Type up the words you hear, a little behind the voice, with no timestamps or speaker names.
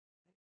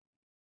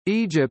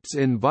Egypt's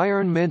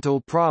environmental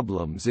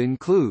problems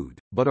include,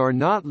 but are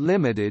not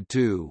limited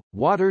to,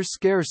 water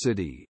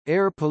scarcity,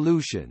 air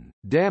pollution,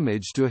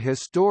 damage to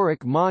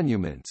historic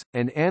monuments,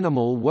 and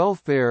animal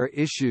welfare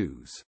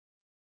issues.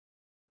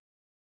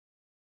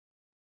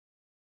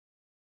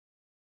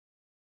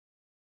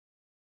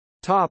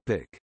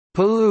 Topic: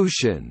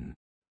 Pollution.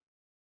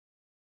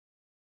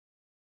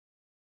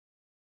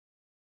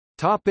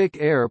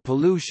 Air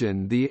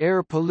pollution. The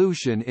air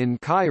pollution in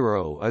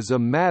Cairo is a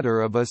matter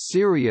of a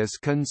serious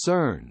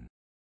concern.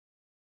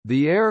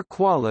 The air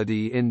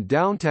quality in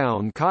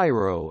downtown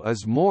Cairo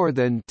is more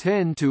than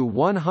 10 to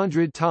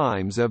 100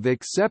 times of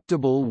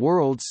acceptable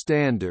world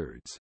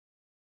standards.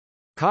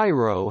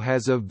 Cairo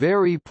has a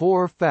very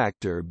poor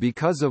factor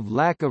because of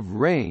lack of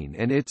rain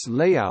and its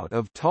layout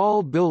of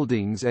tall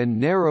buildings and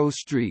narrow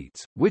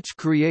streets, which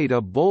create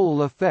a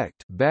bowl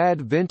effect,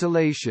 bad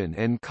ventilation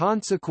and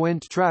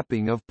consequent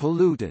trapping of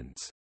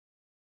pollutants.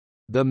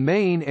 The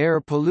main air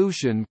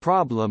pollution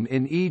problem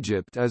in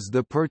Egypt is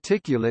the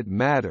particulate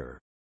matter.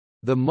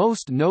 The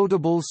most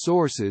notable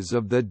sources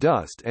of the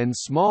dust and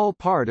small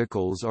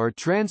particles are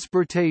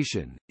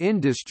transportation,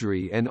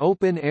 industry and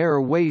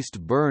open-air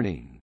waste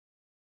burning.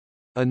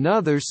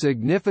 Another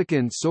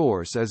significant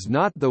source is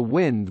not the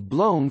wind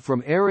blown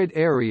from arid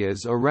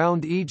areas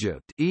around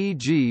Egypt,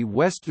 e.g.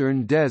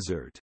 Western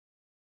Desert.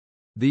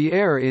 The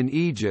air in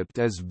Egypt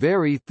is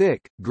very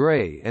thick,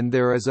 grey and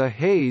there is a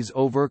haze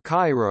over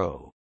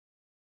Cairo.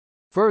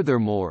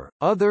 Furthermore,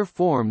 other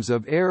forms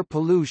of air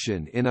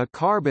pollution in a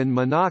carbon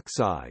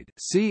monoxide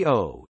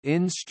 (CO)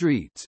 in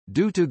streets,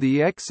 due to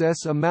the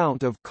excess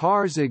amount of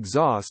cars'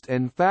 exhaust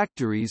and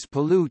factories'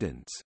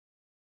 pollutants.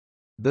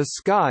 The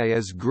sky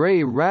is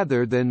grey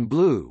rather than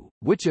blue,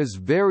 which is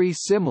very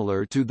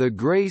similar to the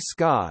grey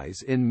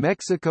skies in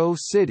Mexico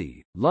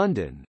City,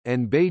 London,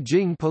 and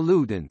Beijing.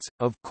 Pollutants,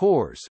 of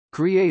course,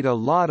 create a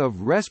lot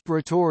of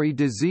respiratory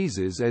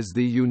diseases, as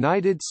the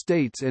United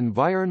States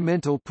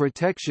Environmental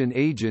Protection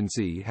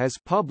Agency has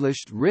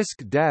published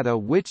risk data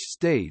which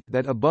state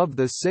that above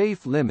the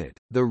safe limit,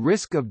 the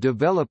risk of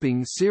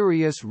developing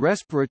serious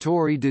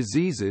respiratory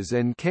diseases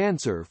and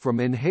cancer from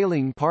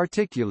inhaling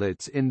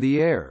particulates in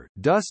the air,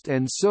 dust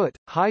and soot,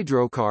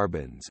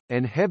 hydrocarbons,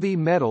 and heavy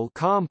metal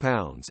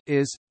compounds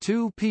is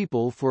 2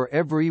 people for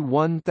every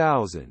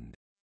 1,000.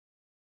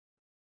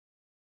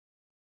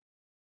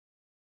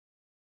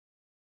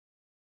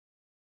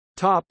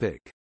 Topic: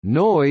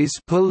 Noise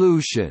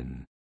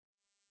pollution.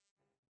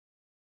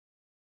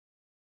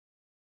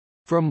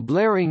 From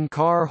blaring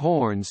car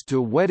horns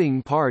to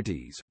wedding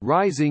parties,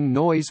 rising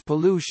noise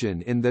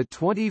pollution in the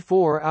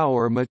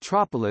 24-hour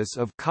metropolis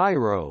of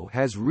Cairo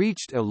has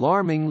reached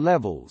alarming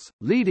levels,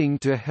 leading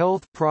to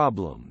health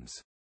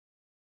problems.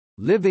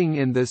 Living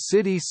in the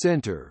city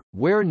center,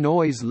 where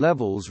noise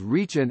levels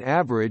reach an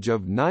average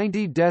of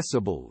 90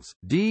 decibels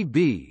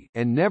 (dB)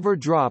 and never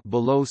drop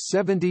below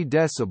 70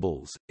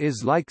 decibels,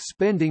 is like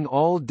spending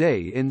all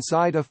day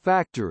inside a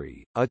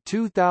factory. A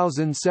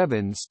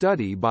 2007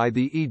 study by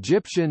the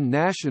Egyptian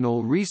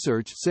National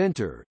Research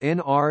Center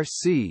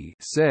 (NRC)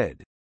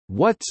 said,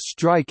 "What's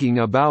striking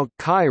about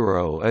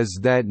Cairo is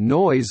that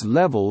noise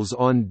levels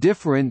on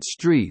different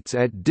streets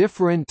at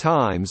different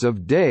times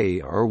of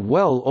day are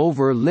well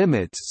over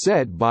limits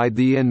set by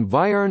the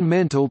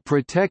Environmental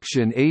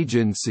Protection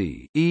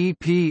Agency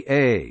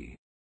 (EPA).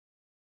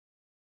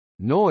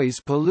 Noise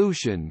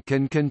pollution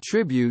can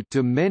contribute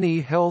to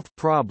many health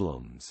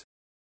problems.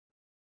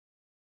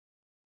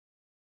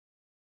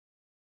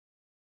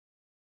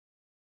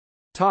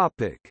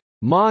 Topic: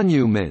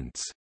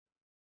 Monuments.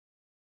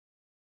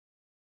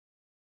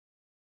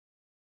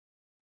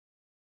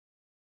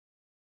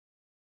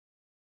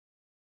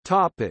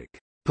 Topic: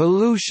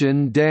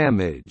 Pollution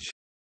damage.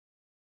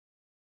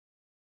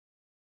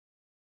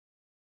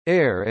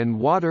 Air and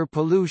water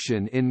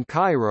pollution in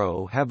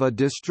Cairo have a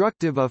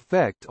destructive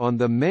effect on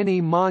the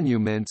many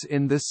monuments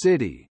in the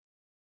city.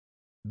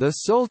 The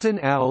Sultan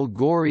Al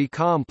Ghori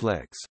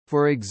complex,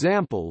 for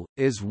example,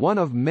 is one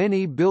of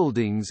many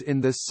buildings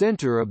in the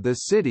center of the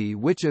city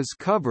which is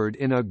covered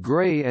in a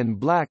gray and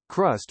black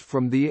crust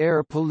from the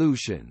air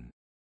pollution.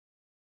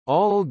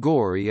 Al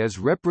Ghori is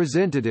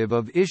representative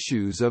of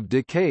issues of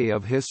decay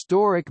of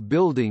historic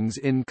buildings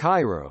in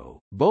Cairo,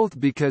 both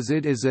because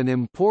it is an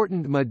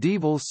important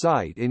medieval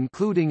site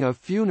including a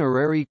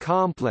funerary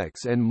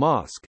complex and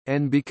mosque,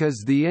 and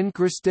because the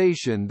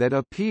incrustation that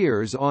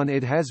appears on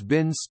it has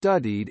been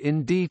studied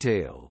in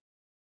detail.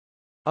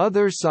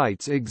 Other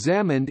sites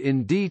examined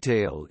in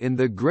detail in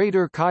the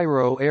Greater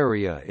Cairo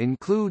area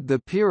include the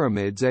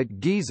pyramids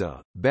at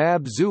Giza,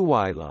 Bab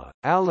Zuwayla,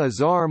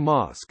 Al-Azhar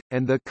Mosque,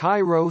 and the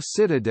Cairo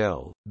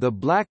Citadel. The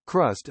black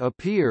crust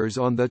appears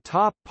on the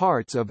top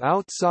parts of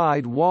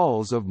outside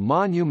walls of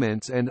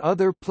monuments and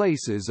other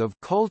places of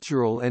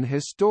cultural and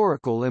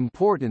historical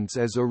importance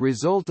as a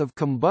result of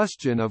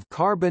combustion of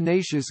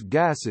carbonaceous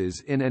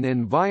gases in an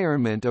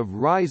environment of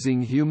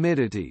rising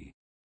humidity.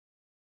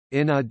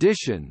 In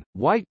addition,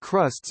 white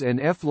crusts and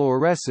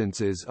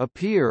efflorescences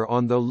appear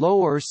on the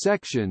lower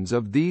sections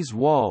of these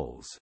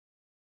walls.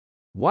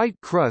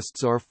 White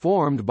crusts are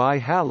formed by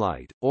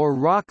halite, or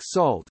rock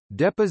salt,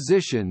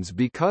 depositions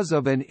because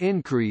of an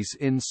increase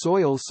in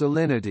soil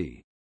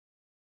salinity.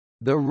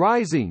 The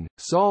rising,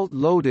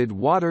 salt-loaded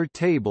water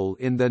table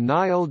in the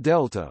Nile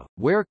Delta,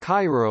 where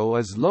Cairo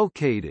is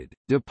located,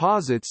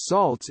 deposits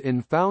salts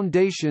in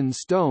foundation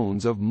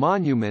stones of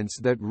monuments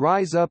that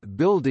rise up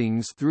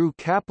buildings through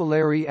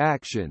capillary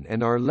action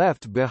and are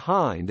left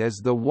behind as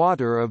the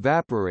water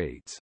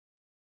evaporates.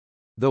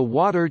 The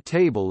water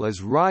table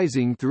is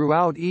rising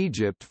throughout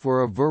Egypt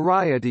for a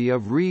variety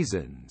of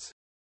reasons.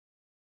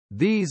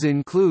 These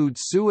include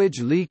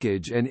sewage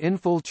leakage and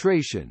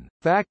infiltration,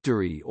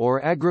 factory or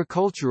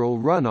agricultural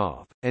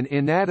runoff, and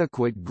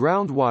inadequate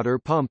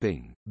groundwater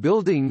pumping.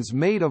 Buildings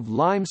made of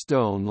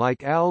limestone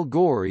like Al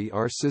Ghori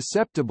are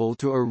susceptible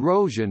to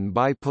erosion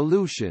by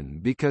pollution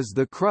because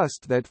the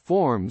crust that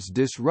forms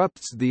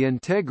disrupts the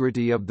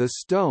integrity of the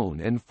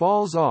stone and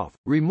falls off,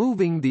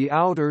 removing the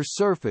outer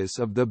surface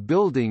of the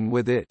building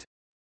with it.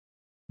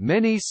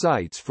 Many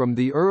sites from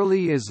the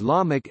early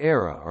Islamic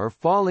era are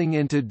falling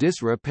into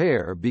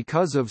disrepair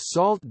because of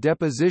salt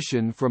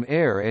deposition from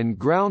air and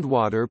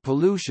groundwater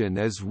pollution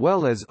as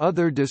well as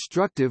other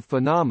destructive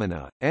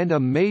phenomena, and a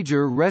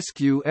major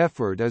rescue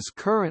effort is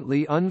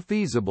currently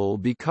unfeasible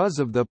because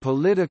of the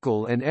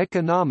political and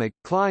economic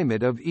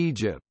climate of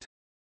Egypt.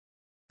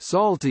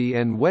 Salty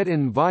and wet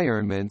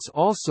environments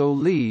also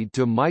lead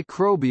to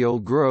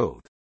microbial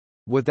growth.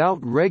 Without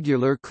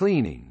regular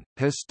cleaning,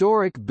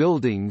 historic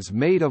buildings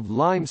made of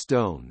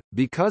limestone,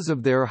 because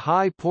of their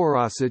high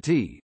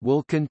porosity,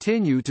 will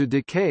continue to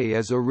decay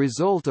as a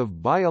result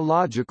of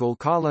biological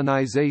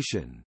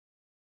colonization.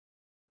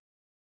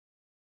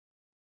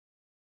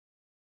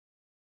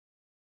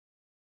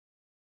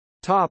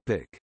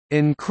 Topic: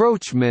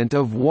 Encroachment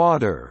of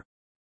water.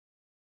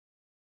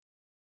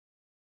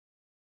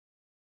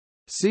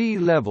 Sea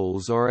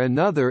levels are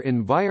another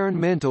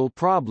environmental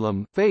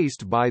problem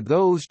faced by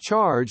those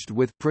charged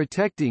with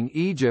protecting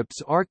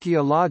Egypt's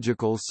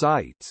archaeological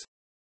sites.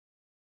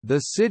 The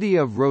city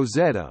of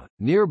Rosetta,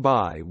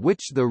 nearby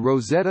which the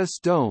Rosetta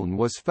Stone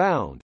was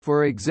found,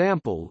 for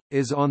example,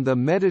 is on the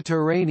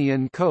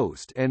Mediterranean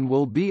coast and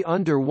will be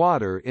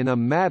underwater in a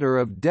matter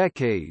of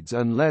decades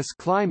unless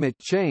climate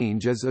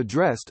change is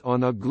addressed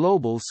on a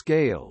global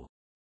scale.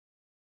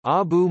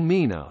 Abu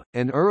Mina,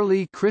 an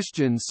early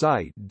Christian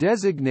site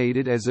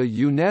designated as a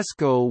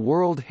UNESCO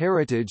World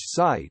Heritage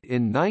Site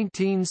in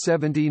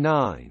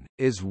 1979,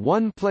 is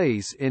one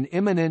place in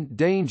imminent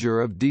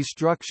danger of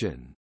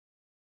destruction.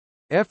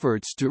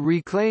 Efforts to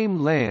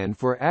reclaim land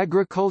for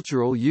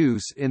agricultural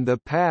use in the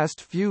past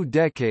few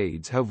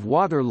decades have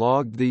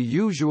waterlogged the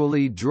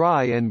usually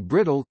dry and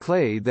brittle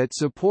clay that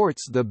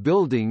supports the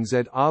buildings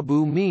at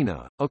Abu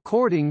Mina,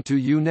 according to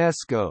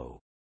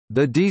UNESCO.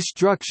 The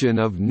destruction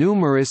of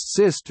numerous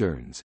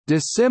cisterns,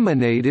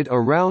 disseminated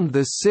around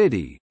the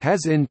city,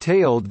 has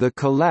entailed the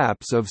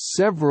collapse of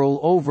several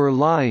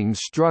overlying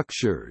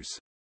structures.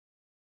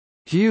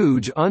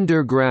 Huge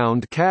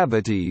underground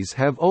cavities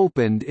have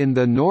opened in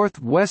the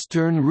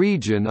northwestern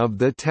region of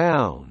the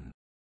town.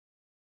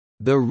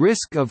 The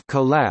risk of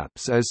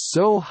collapse is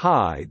so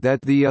high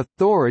that the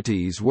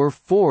authorities were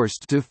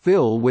forced to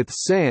fill with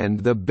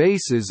sand the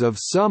bases of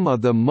some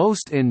of the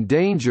most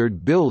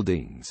endangered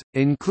buildings,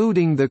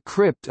 including the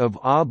crypt of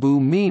Abu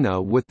Mina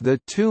with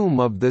the tomb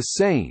of the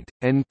saint,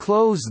 and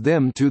close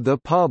them to the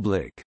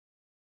public.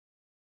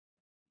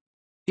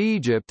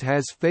 Egypt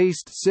has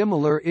faced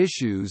similar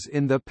issues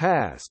in the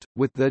past,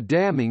 with the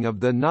damming of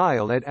the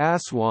Nile at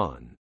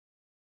Aswan.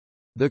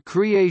 The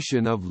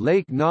creation of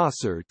Lake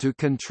Nasser to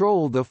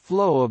control the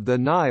flow of the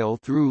Nile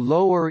through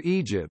Lower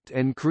Egypt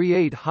and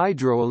create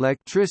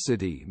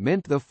hydroelectricity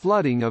meant the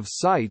flooding of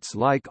sites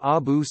like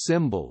Abu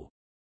Simbel.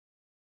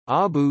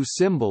 Abu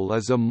Simbel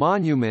is a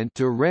monument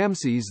to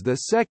Ramses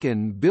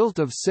II built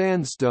of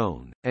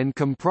sandstone, and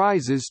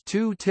comprises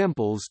two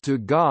temples to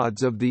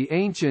gods of the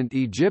ancient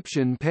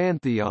Egyptian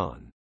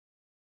pantheon.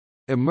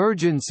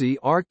 Emergency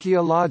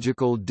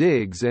archaeological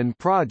digs and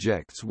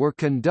projects were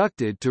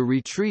conducted to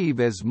retrieve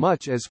as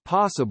much as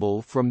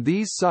possible from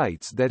these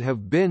sites that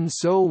have been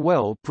so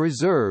well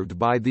preserved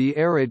by the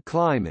arid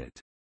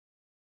climate.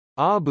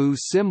 Abu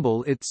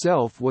Simbel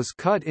itself was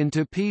cut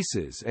into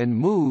pieces and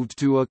moved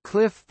to a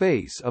cliff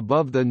face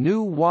above the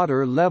new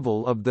water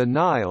level of the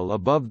Nile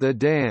above the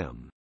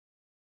dam.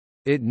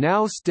 It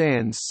now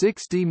stands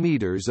 60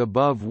 meters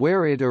above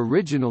where it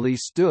originally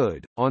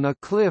stood, on a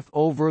cliff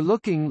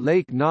overlooking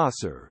Lake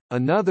Nasser.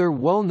 Another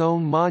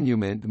well-known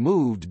monument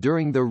moved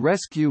during the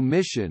rescue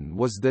mission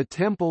was the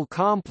temple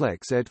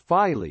complex at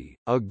Philae,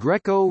 a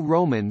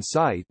Greco-Roman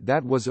site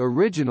that was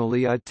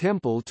originally a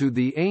temple to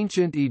the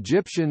ancient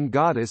Egyptian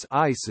goddess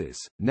Isis,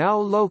 now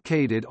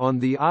located on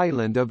the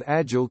island of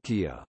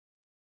Ajalkia.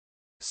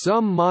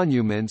 Some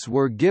monuments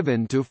were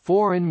given to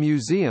foreign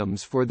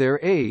museums for their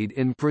aid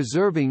in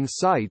preserving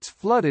sites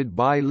flooded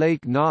by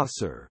Lake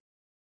Nasser.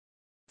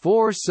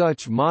 Four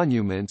such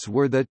monuments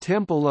were the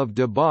Temple of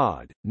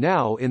Dabad,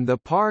 now in the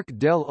Parque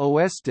del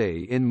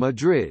Oeste in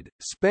Madrid,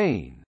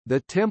 Spain, the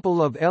Temple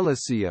of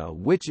Elysia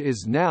which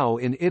is now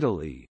in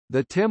Italy,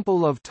 the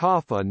Temple of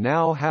Tafa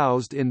now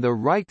housed in the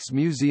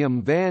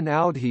Rijksmuseum van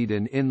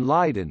Oudheden in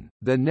Leiden,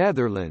 the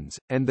Netherlands,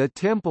 and the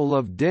Temple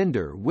of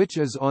Dender which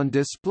is on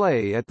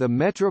display at the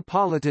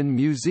Metropolitan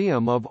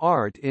Museum of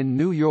Art in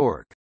New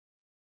York.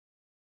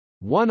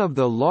 One of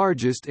the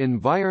largest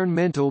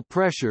environmental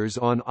pressures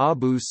on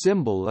Abu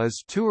Simbel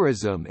is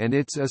tourism and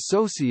its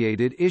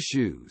associated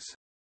issues.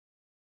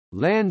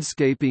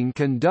 Landscaping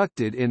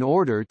conducted in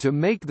order to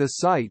make the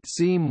site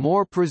seem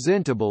more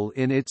presentable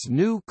in its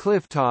new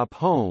clifftop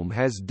home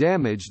has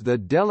damaged the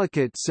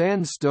delicate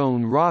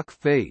sandstone rock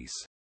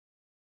face.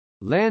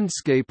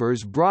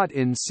 Landscapers brought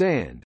in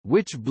sand,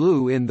 which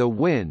blew in the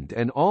wind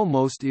and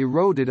almost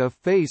eroded a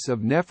face of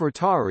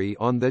Nefertari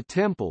on the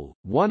temple,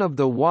 one of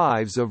the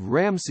wives of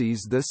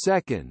Ramses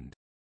II.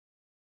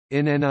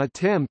 In an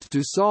attempt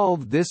to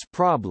solve this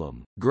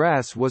problem,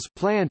 grass was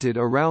planted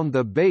around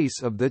the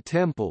base of the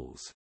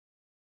temples.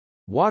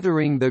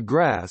 Watering the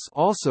grass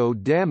also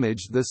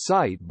damaged the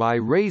site by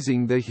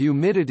raising the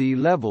humidity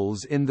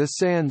levels in the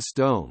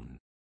sandstone.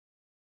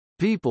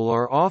 People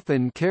are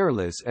often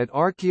careless at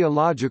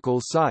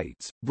archaeological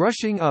sites,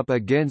 brushing up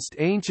against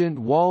ancient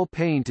wall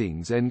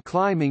paintings and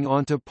climbing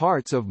onto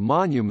parts of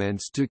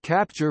monuments to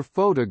capture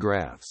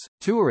photographs.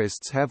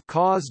 Tourists have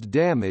caused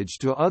damage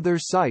to other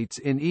sites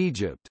in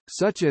Egypt,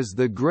 such as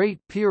the Great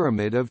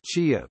Pyramid of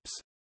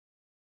Cheops.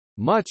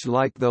 Much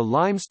like the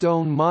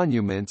limestone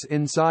monuments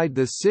inside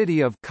the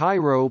city of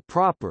Cairo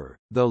proper,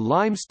 the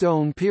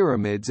limestone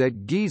pyramids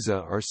at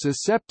Giza are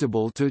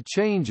susceptible to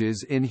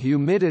changes in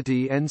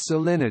humidity and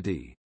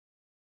salinity.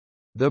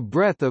 The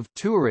breath of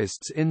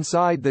tourists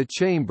inside the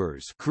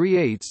chambers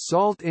creates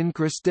salt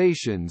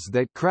incrustations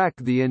that crack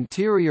the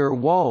interior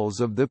walls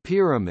of the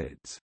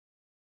pyramids.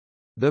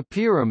 The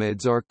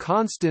pyramids are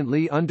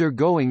constantly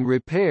undergoing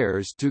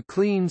repairs to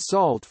clean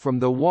salt from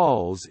the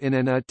walls in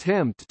an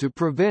attempt to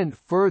prevent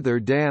further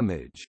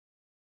damage.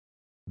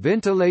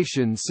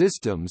 Ventilation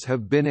systems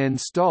have been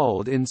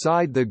installed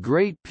inside the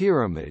Great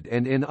Pyramid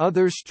and in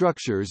other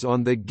structures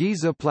on the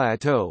Giza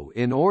Plateau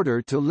in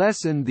order to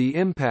lessen the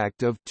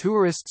impact of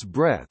tourists'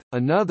 breath.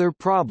 Another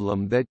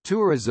problem that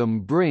tourism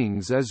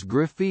brings is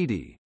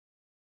graffiti.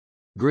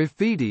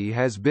 Graffiti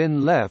has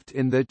been left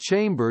in the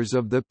chambers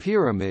of the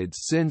pyramids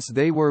since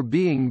they were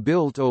being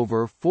built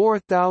over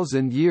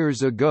 4,000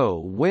 years ago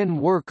when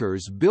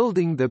workers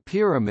building the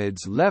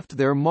pyramids left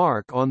their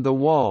mark on the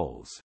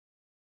walls.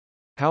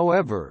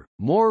 However,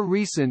 more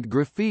recent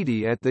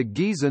graffiti at the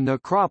Giza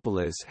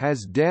necropolis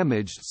has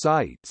damaged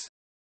sites.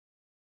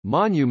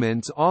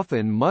 Monuments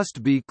often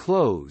must be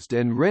closed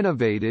and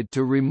renovated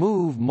to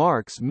remove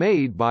marks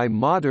made by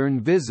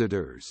modern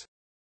visitors.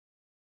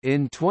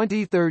 In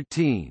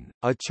 2013,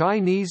 a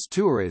Chinese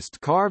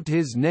tourist carved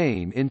his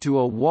name into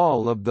a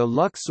wall of the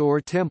Luxor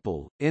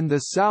Temple, in the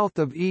south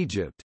of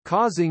Egypt,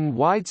 causing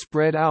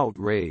widespread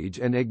outrage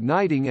and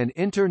igniting an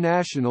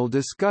international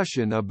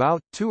discussion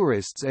about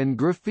tourists and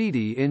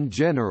graffiti in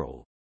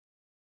general.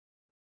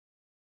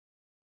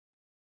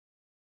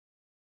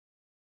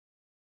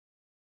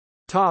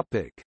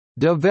 Topic: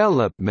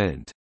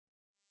 Development.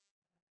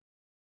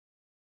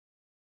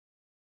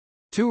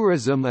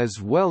 Tourism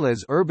as well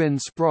as urban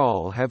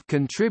sprawl have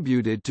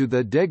contributed to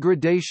the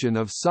degradation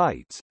of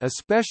sites,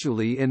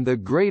 especially in the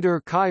Greater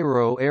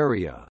Cairo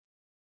area.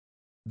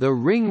 The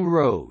Ring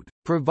Road,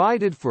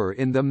 provided for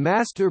in the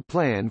Master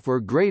Plan for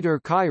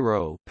Greater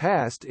Cairo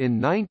passed in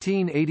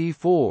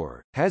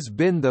 1984, has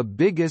been the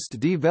biggest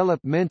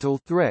developmental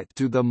threat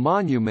to the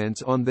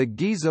monuments on the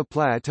Giza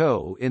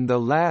Plateau in the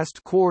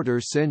last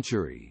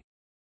quarter-century.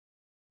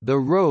 The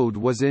road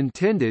was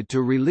intended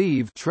to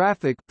relieve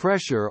traffic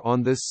pressure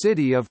on the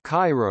city of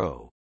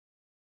Cairo.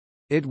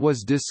 It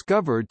was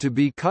discovered to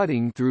be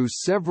cutting through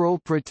several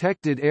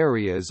protected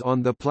areas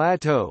on the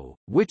plateau,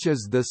 which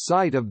is the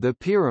site of the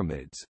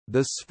pyramids,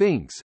 the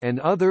Sphinx, and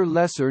other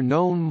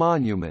lesser-known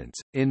monuments,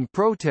 in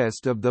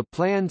protest of the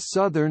planned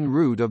southern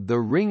route of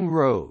the Ring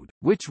Road,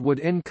 which would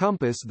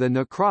encompass the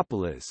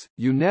necropolis.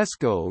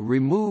 UNESCO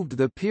removed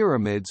the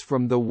pyramids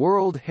from the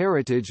World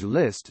Heritage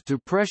List to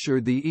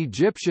pressure the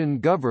Egyptian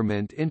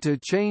government into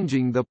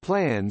changing the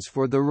plans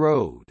for the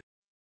road.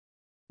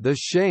 The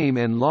shame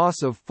and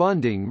loss of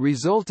funding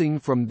resulting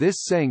from this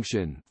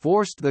sanction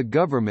forced the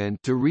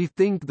government to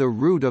rethink the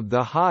route of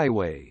the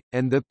highway,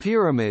 and the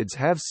pyramids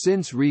have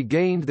since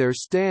regained their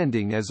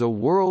standing as a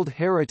World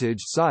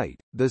Heritage Site.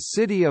 The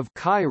city of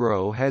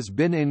Cairo has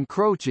been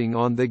encroaching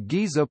on the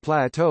Giza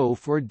Plateau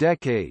for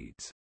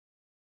decades.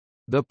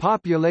 The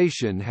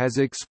population has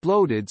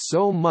exploded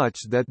so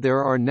much that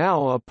there are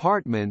now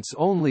apartments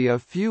only a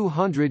few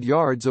hundred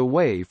yards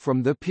away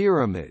from the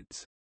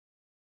pyramids.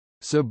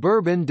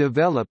 Suburban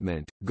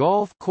development,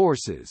 golf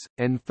courses,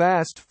 and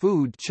fast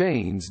food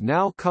chains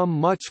now come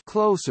much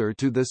closer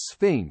to the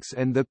Sphinx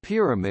and the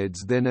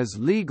pyramids than is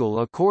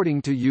legal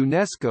according to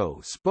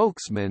UNESCO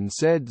spokesman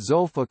said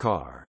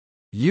Zulfikar.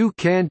 "You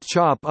can't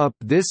chop up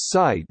this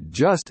site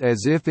just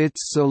as if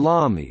it's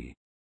salami.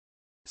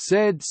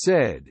 Said,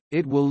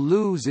 it will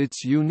lose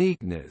its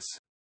uniqueness.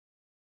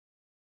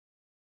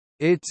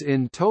 It's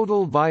in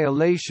total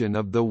violation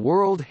of the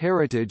World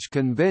Heritage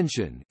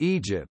Convention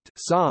Egypt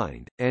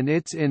signed, and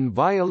it's in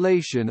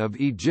violation of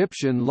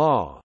Egyptian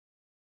law."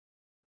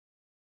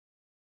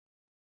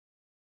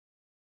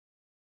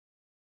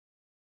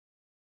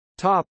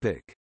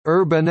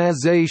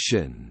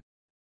 Urbanization.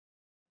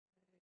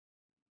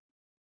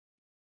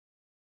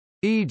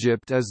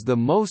 Egypt is the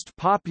most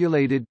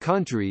populated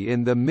country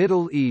in the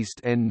Middle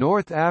East and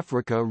North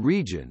Africa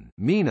region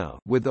 (MENA)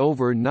 with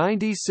over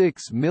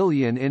 96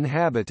 million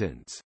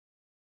inhabitants.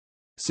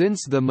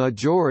 Since the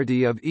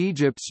majority of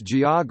Egypt's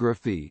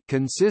geography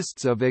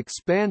consists of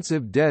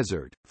expansive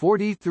desert,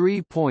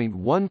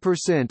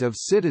 43.1% of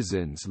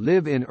citizens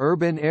live in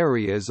urban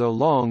areas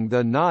along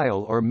the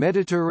Nile or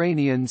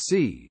Mediterranean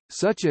Sea,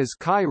 such as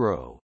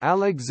Cairo,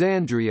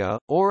 Alexandria,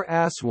 or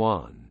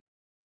Aswan.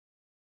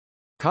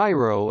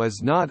 Cairo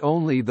is not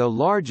only the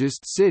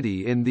largest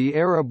city in the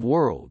Arab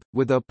world,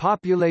 with a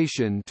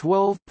population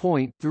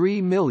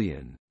 12.3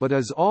 million, but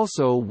is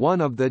also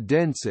one of the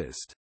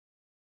densest.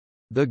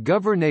 The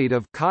Governorate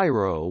of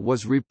Cairo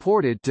was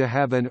reported to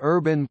have an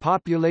urban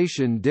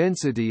population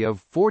density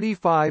of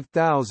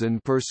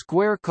 45,000 per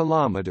square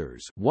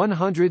kilometers,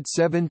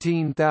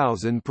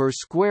 117,000 per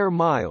square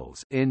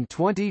miles in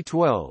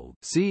 2012,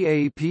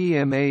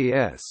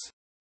 CAPMAS.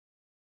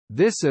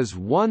 This is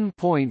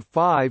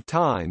 1.5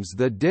 times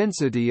the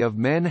density of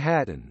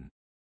Manhattan.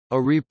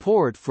 A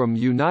report from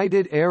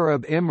United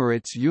Arab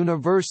Emirates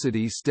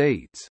University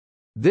states,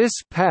 "This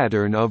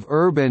pattern of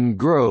urban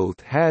growth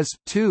has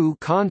two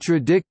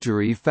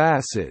contradictory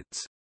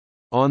facets.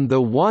 On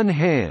the one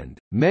hand,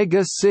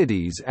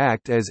 mega-cities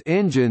act as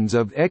engines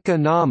of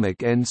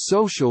economic and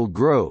social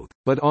growth,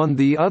 but on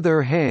the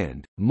other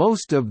hand,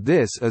 most of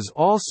this is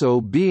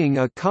also being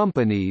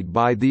accompanied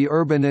by the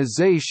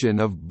urbanization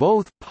of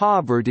both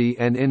poverty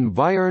and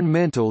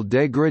environmental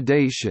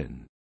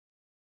degradation."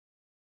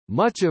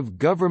 Much of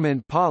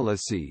government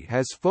policy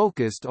has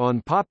focused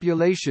on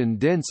population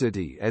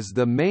density as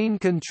the main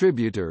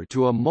contributor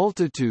to a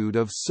multitude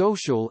of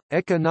social,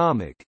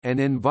 economic, and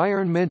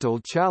environmental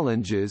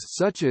challenges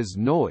such as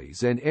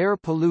noise and air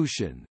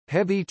pollution,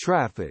 heavy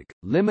traffic,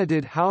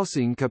 limited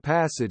housing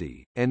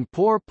capacity, and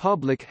poor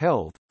public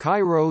health.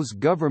 Cairo's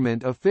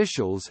government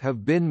officials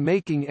have been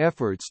making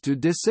efforts to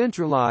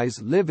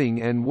decentralize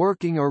living and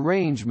working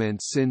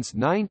arrangements since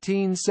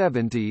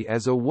 1970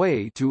 as a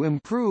way to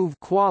improve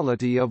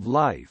quality of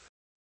life.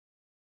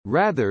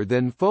 Rather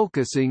than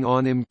focusing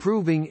on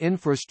improving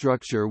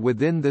infrastructure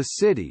within the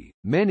city,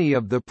 many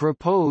of the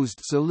proposed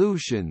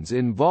solutions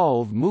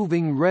involve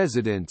moving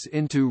residents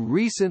into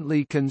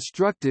recently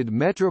constructed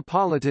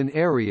metropolitan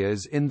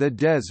areas in the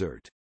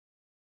desert.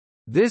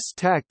 This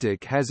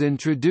tactic has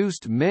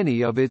introduced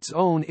many of its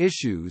own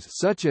issues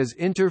such as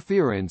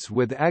interference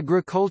with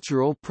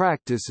agricultural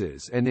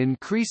practices and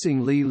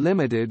increasingly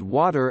limited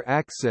water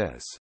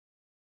access.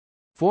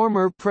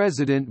 Former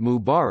President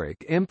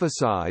Mubarak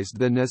emphasized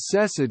the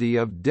necessity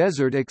of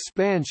desert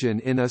expansion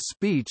in a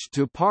speech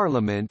to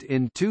Parliament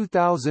in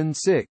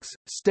 2006,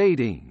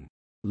 stating,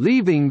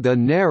 "Leaving the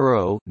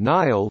narrow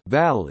Nile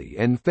Valley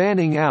and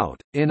fanning out,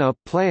 in a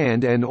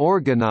planned and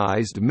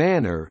organized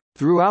manner,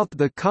 throughout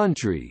the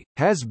country,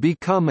 has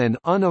become an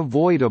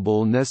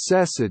unavoidable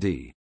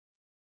necessity."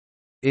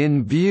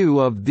 In view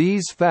of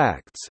these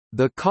facts,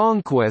 the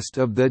conquest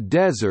of the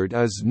desert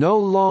is no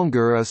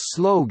longer a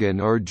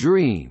slogan or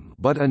dream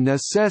but a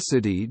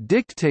necessity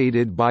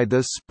dictated by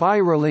the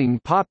spiraling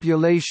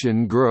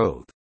population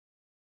growth.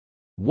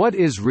 What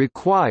is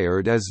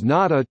required is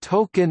not a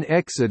token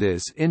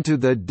exodus into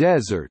the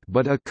desert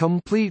but a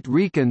complete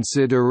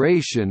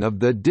reconsideration of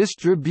the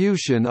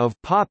distribution of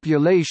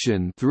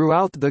population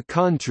throughout the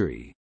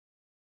country.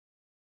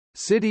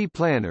 City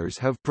planners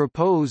have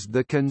proposed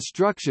the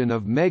construction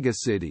of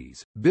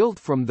megacities, built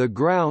from the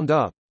ground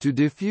up, to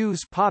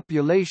diffuse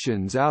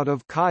populations out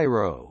of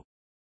Cairo.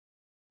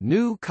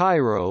 New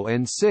Cairo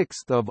and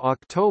 6th of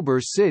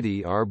October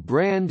City are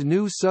brand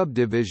new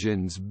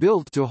subdivisions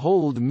built to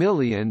hold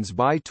millions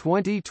by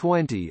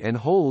 2020 and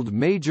hold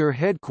major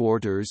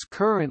headquarters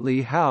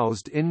currently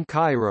housed in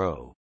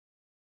Cairo.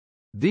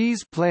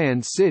 These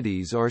planned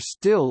cities are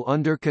still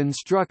under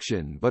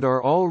construction but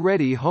are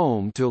already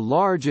home to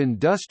large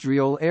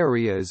industrial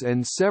areas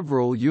and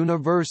several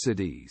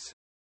universities.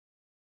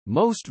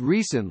 Most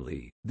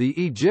recently, the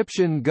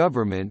Egyptian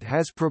government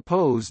has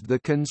proposed the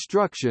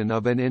construction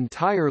of an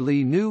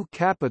entirely new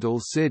capital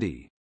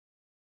city.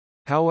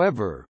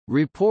 However,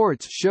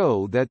 reports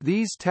show that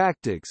these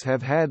tactics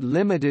have had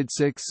limited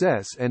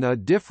success and a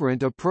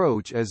different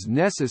approach is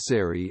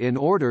necessary in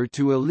order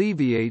to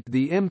alleviate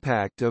the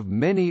impact of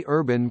many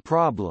urban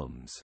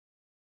problems.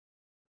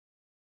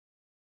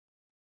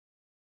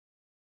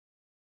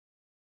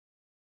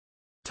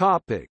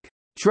 Topic: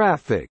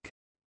 Traffic.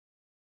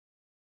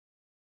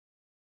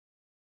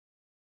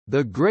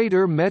 The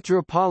greater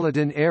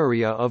metropolitan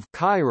area of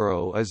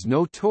Cairo is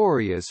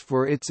notorious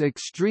for its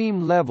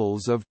extreme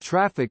levels of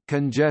traffic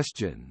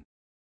congestion.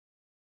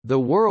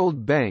 The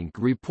World Bank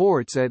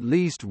reports at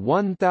least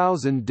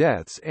 1,000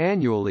 deaths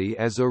annually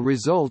as a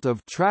result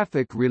of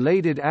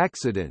traffic-related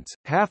accidents,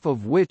 half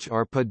of which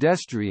are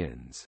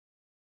pedestrians.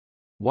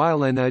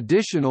 While an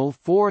additional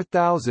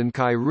 4,000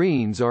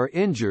 Cairenes are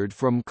injured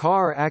from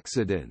car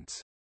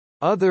accidents.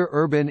 Other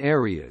urban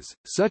areas,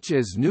 such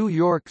as New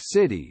York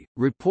City,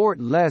 report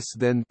less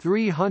than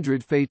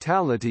 300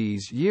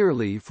 fatalities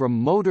yearly from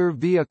motor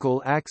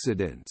vehicle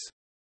accidents.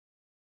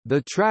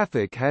 The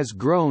traffic has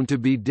grown to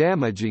be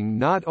damaging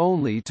not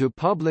only to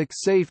public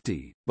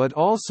safety, but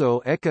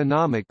also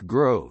economic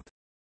growth.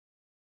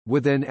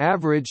 With an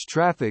average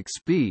traffic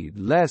speed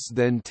less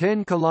than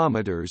 10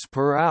 km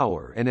per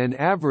hour and an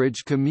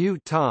average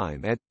commute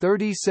time at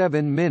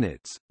 37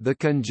 minutes, the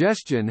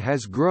congestion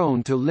has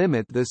grown to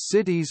limit the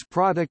city's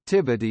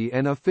productivity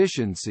and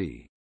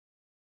efficiency.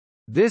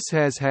 This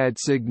has had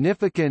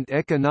significant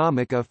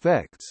economic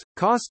effects,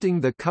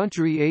 costing the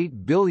country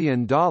 $8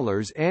 billion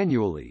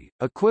annually,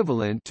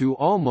 equivalent to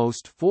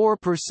almost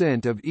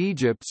 4% of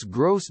Egypt's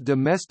gross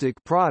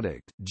domestic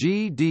product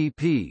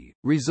 (GDP),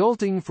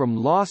 resulting from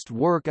lost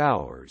work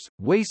hours,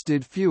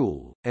 wasted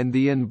fuel, and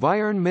the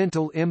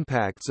environmental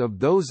impacts of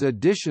those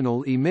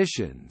additional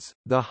emissions.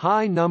 The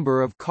high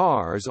number of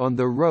cars on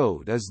the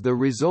road is the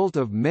result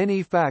of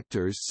many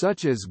factors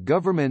such as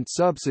government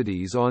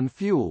subsidies on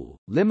fuel,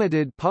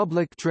 limited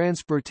public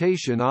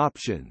transportation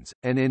options,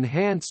 and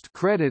enhanced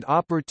credit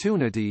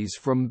opportunities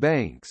from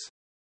banks.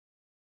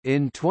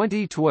 In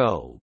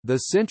 2012, the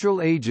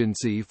Central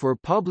Agency for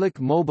Public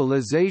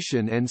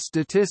Mobilization and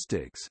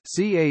Statistics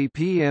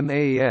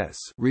 (CAPMAS)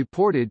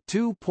 reported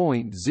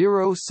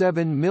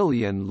 2.07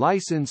 million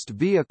licensed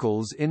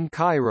vehicles in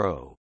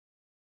Cairo.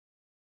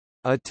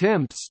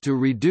 Attempts to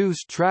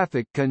reduce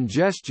traffic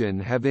congestion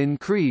have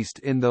increased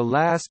in the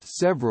last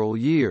several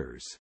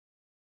years.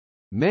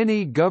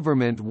 Many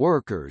government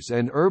workers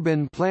and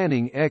urban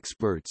planning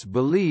experts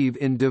believe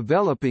in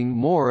developing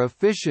more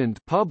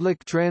efficient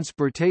public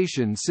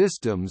transportation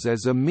systems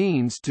as a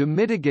means to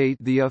mitigate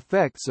the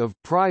effects of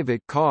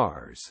private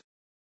cars.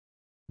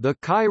 The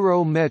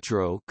Cairo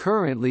Metro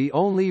currently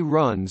only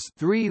runs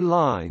 3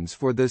 lines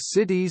for the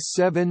city's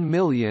 7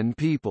 million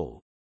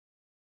people.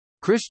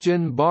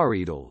 Christian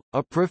Baridal,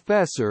 a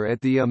professor at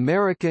the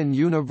American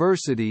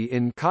University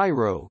in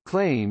Cairo,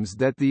 claims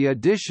that the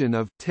addition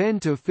of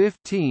 10 to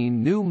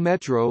 15 new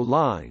metro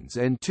lines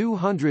and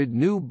 200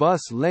 new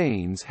bus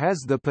lanes has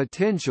the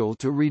potential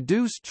to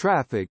reduce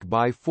traffic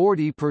by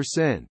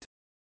 40%.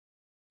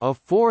 A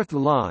 4th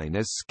line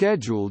is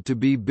scheduled to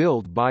be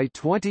built by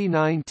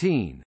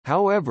 2019,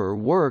 however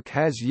work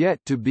has yet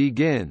to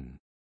begin.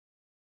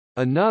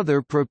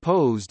 Another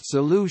proposed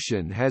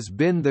solution has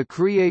been the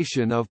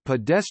creation of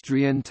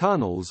pedestrian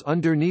tunnels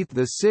underneath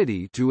the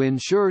city to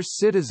ensure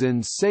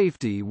citizens'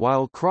 safety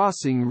while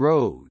crossing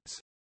roads.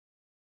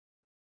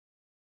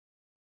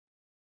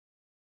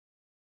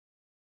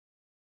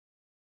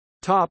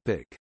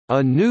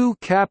 A new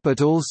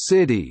capital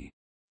city.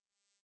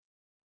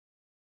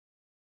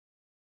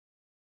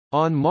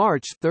 On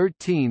March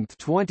 13,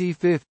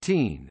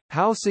 2015,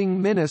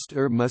 Housing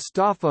Minister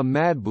Mustafa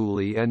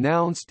Madbouli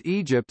announced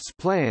Egypt's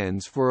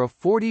plans for a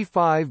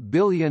 $45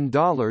 billion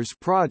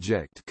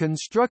project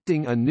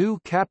constructing a new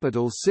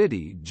capital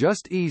city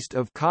just east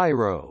of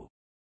Cairo.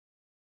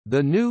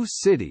 The new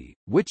city,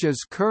 which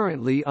is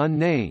currently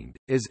unnamed,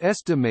 is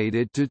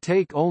estimated to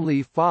take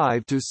only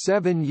 5 to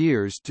 7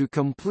 years to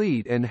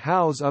complete and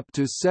house up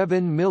to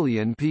 7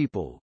 million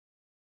people.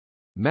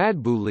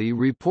 Madbouli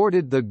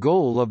reported the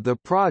goal of the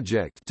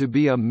project to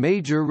be a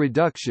major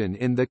reduction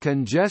in the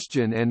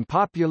congestion and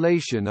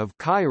population of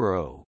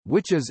Cairo,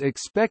 which is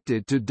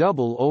expected to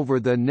double over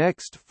the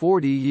next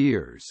 40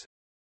 years.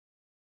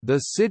 The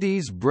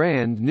city's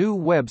brand new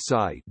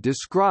website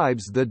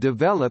describes the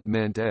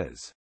development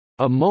as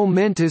a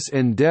momentous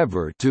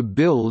endeavor to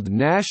build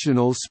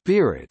national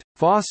spirit,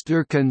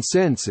 foster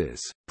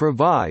consensus,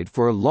 provide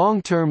for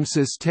long-term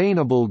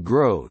sustainable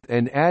growth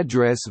and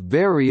address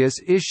various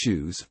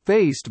issues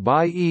faced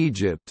by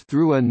Egypt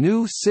through a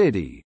new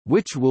city,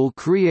 which will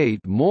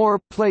create more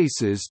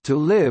places to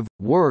live,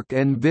 work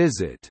and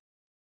visit.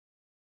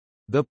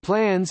 The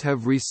plans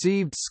have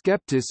received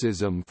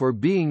skepticism for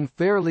being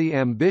fairly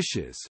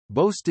ambitious,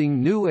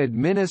 boasting new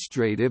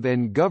administrative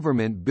and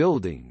government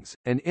buildings,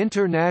 an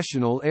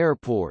international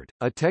airport,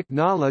 a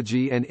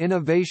technology and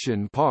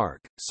innovation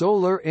park,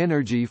 solar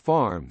energy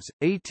farms,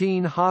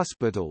 18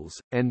 hospitals,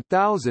 and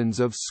thousands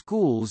of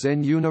schools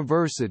and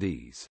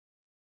universities.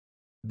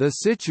 The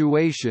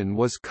situation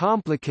was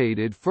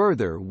complicated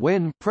further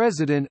when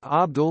President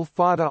Abdel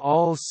Fattah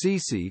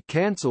al-Sisi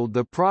cancelled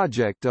the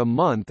project a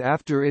month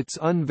after its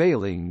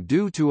unveiling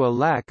due to a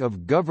lack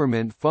of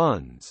government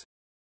funds.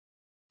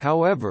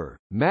 However,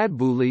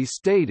 Madbouli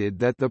stated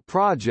that the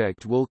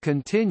project will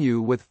continue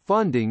with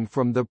funding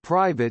from the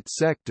private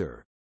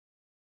sector.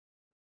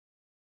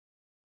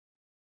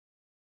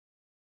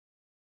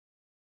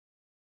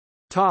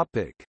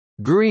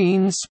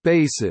 Green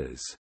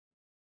spaces.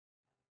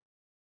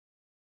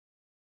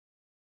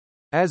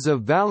 As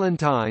of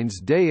Valentine's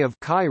Day of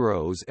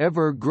Cairo's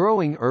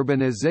ever-growing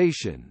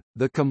urbanization,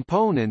 the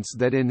components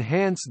that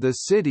enhance the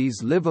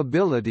city's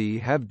livability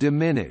have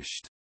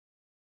diminished.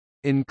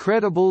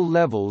 Incredible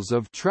levels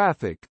of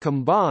traffic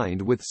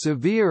combined with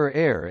severe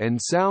air and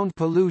sound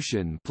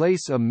pollution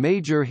place a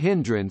major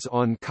hindrance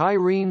on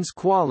Cairene's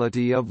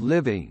quality of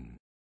living.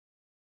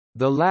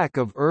 The lack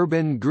of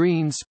urban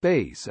green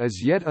space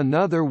is yet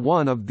another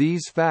one of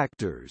these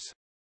factors.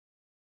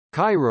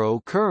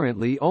 Cairo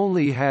currently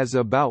only has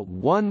about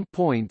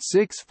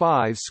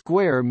 1.65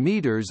 square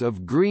meters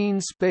of green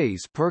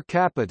space per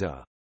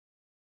capita.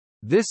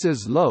 This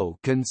is low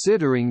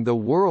considering the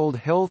World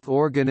Health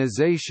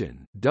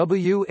Organization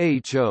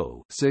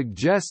 (WHO)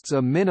 suggests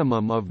a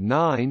minimum of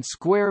 9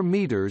 square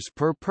meters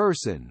per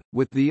person,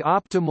 with the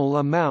optimal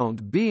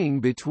amount being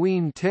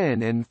between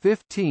 10 and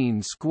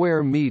 15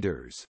 square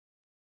meters.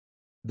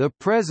 The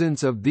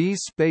presence of these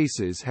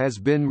spaces has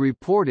been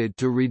reported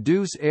to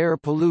reduce air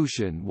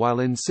pollution while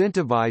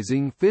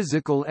incentivizing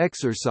physical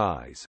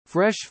exercise,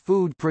 fresh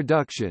food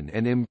production,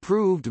 and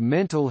improved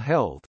mental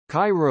health.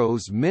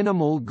 Cairo's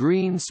minimal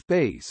green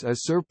space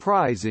is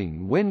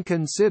surprising when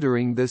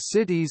considering the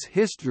city's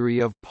history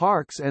of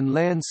parks and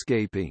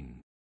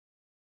landscaping.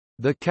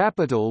 The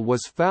capital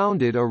was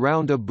founded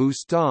around a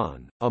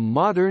bustan, a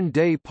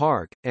modern-day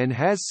park, and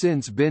has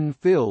since been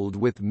filled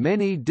with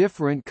many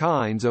different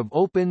kinds of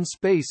open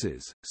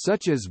spaces,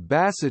 such as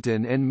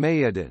Basseton and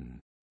Mayadan.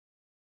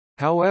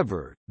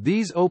 However,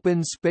 these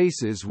open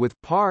spaces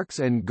with parks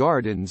and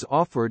gardens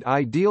offered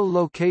ideal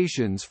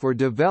locations for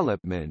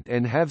development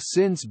and have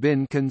since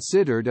been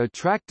considered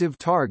attractive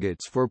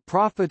targets for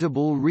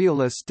profitable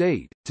real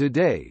estate.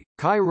 Today,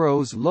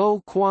 Cairo's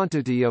low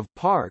quantity of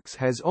parks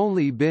has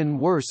only been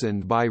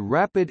worsened by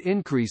rapid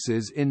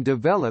increases in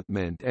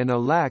development and a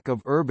lack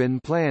of urban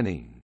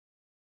planning.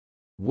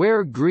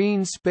 Where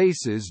green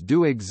spaces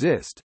do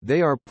exist,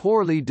 they are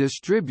poorly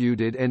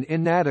distributed and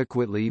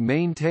inadequately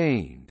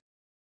maintained.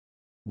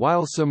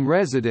 While some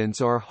residents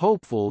are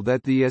hopeful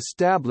that the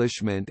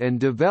establishment and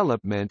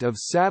development of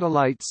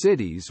satellite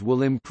cities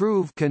will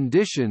improve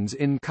conditions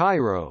in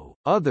Cairo,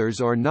 others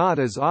are not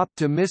as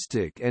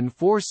optimistic and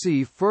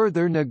foresee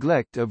further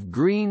neglect of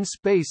green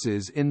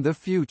spaces in the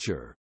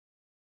future.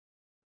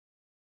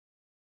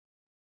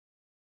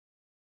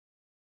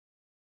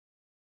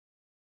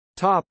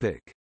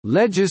 Topic: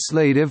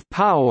 Legislative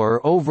power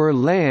over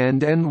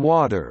land and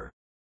water.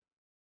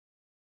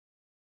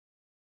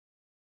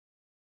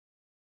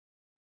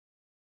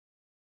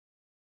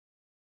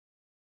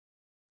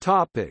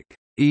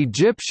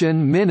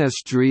 Egyptian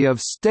Ministry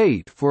of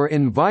State for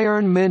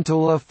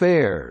Environmental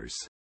Affairs.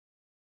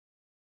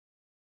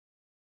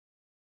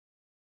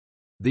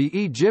 The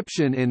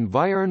Egyptian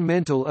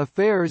Environmental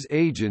Affairs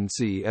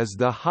Agency is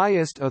the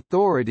highest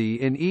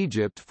authority in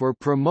Egypt for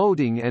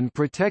promoting and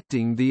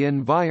protecting the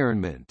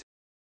environment.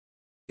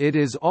 It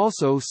is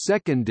also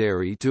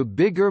secondary to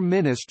bigger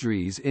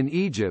ministries in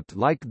Egypt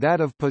like that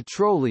of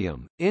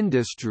petroleum,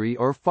 industry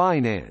or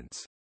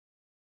finance.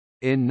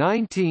 In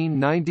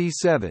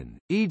 1997,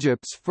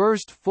 Egypt's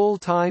first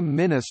full-time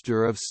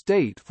Minister of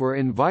State for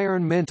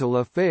Environmental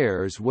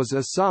Affairs was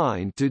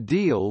assigned to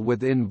deal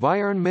with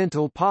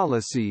environmental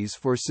policies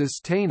for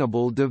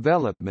sustainable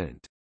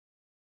development.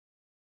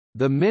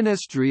 The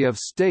Ministry of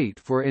State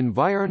for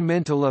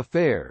Environmental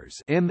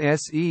Affairs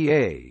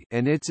 (MSEA)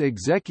 and its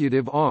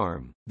executive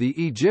arm, the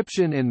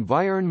Egyptian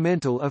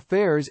Environmental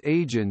Affairs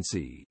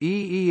Agency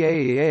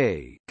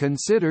 (EEAA),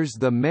 considers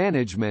the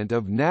management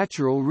of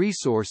natural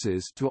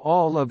resources to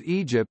all of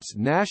Egypt's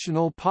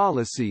national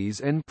policies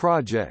and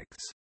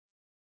projects.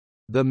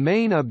 The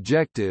main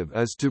objective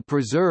is to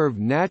preserve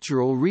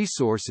natural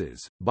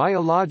resources,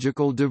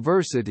 biological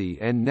diversity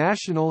and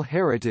national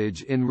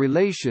heritage in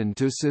relation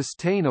to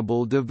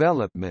sustainable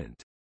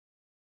development.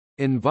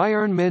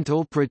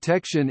 Environmental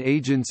Protection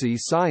Agency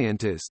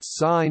scientists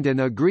signed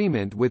an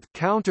agreement with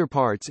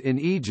counterparts in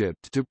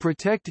Egypt to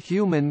protect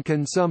human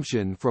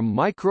consumption from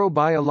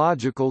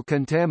microbiological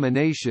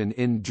contamination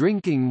in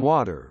drinking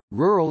water.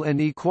 Rural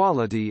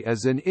inequality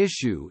is an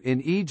issue in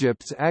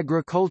Egypt's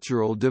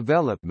agricultural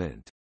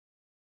development.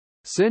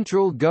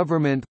 Central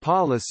government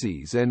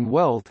policies and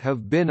wealth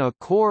have been a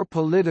core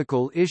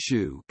political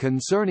issue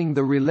concerning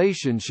the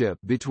relationship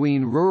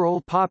between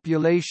rural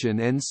population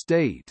and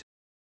state.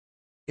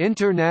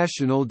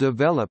 International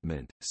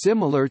development,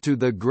 similar to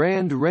the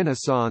Grand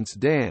Renaissance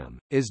Dam,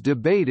 is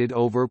debated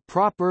over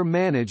proper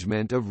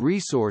management of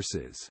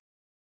resources.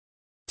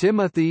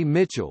 Timothy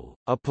Mitchell,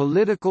 a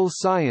political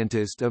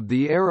scientist of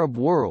the Arab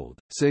world,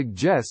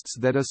 suggests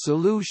that a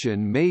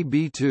solution may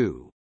be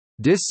to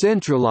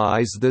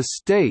decentralize the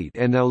state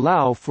and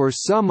allow for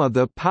some of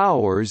the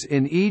powers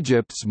in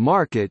Egypt's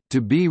market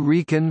to be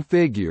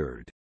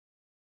reconfigured.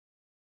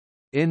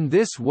 In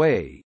this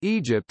way,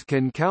 Egypt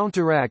can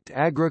counteract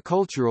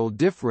agricultural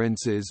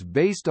differences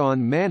based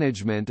on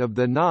management of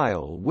the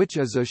Nile, which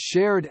is a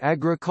shared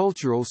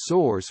agricultural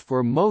source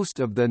for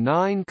most of the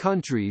 9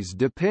 countries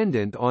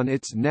dependent on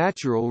its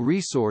natural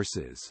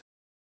resources.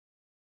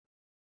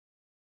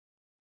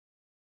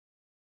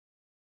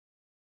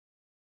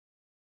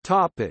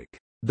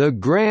 The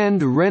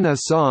Grand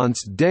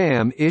Renaissance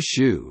Dam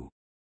issue.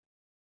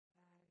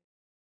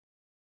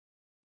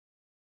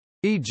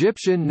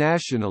 Egyptian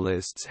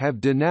nationalists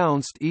have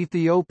denounced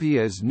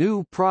Ethiopia's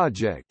new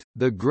project,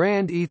 the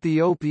Grand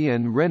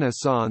Ethiopian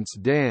Renaissance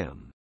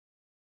Dam.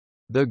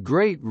 The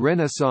Great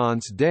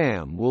Renaissance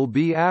Dam will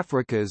be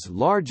Africa's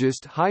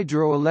largest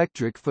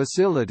hydroelectric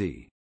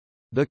facility.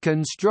 The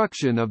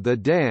construction of the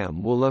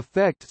dam will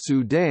affect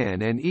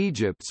Sudan and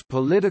Egypt's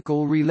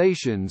political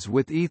relations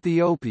with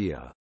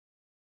Ethiopia.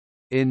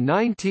 In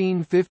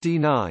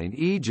 1959,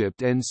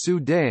 Egypt and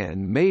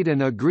Sudan made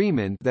an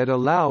agreement that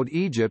allowed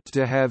Egypt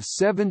to have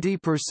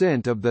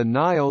 70% of the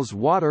Nile's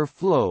water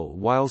flow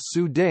while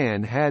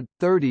Sudan had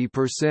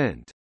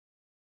 30%.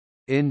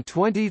 In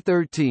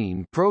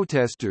 2013,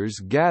 protesters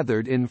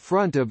gathered in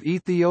front of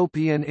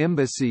Ethiopian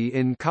embassy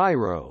in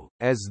Cairo,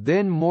 as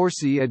then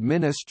Morsi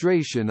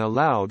administration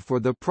allowed for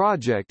the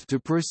project to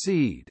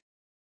proceed.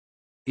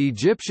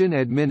 Egyptian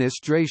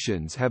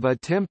administrations have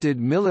attempted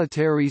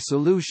military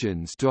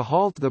solutions to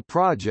halt the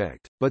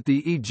project, but the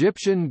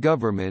Egyptian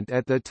government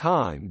at the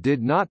time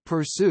did not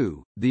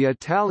pursue. The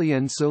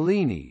Italian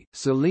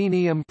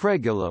Selenium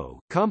Pregolo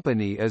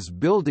company is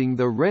building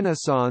the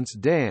Renaissance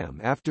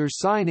Dam after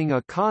signing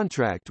a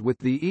contract with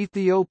the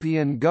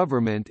Ethiopian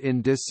government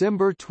in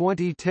December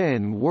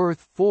 2010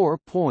 worth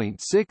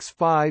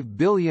 $4.65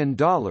 billion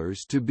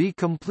to be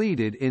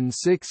completed in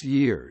 6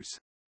 years.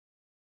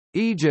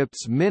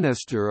 Egypt's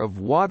Minister of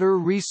Water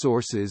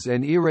Resources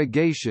and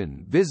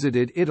Irrigation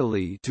visited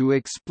Italy to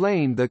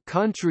explain the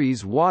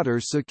country's water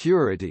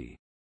security.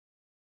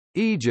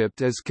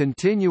 Egypt is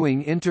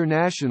continuing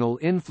international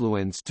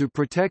influence to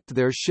protect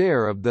their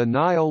share of the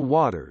Nile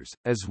waters,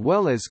 as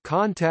well as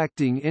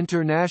contacting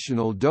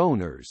international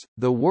donors,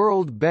 the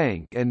World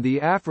Bank and the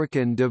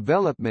African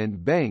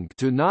Development Bank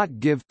to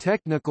not give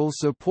technical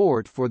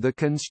support for the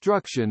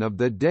construction of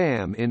the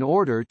dam in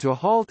order to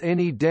halt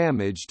any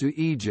damage to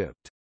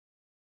Egypt.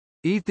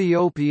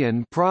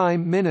 Ethiopian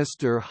Prime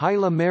Minister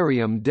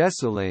Hailemariam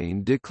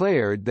Desalegn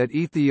declared that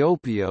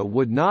Ethiopia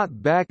would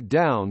not back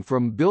down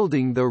from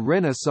building the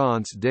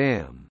Renaissance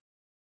Dam.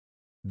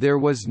 There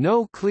was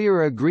no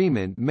clear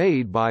agreement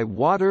made by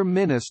water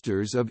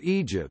ministers of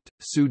Egypt,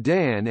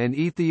 Sudan and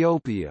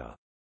Ethiopia.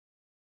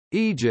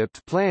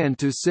 Egypt planned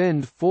to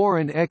send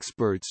foreign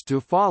experts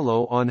to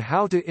follow on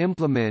how to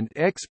implement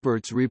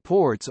experts'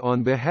 reports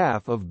on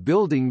behalf of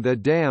building the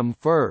dam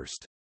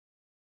first.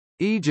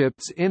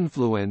 Egypt's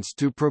influence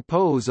to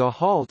propose a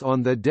halt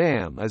on the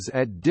dam is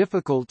at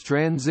difficult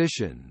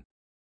transition.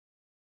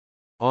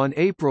 On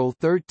April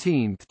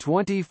 13,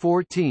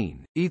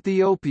 2014,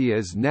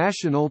 Ethiopia's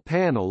National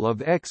Panel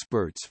of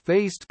Experts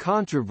faced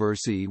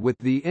controversy with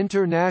the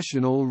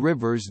International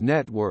Rivers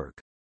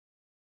Network.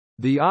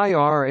 The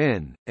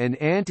IRN, an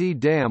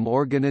anti-dam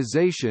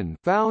organization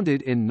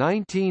founded in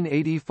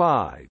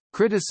 1985,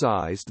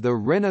 criticized the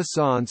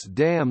Renaissance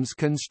Dam's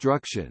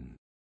construction.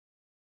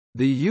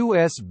 The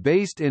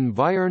U.S.-based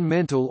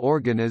environmental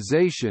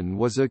organization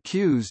was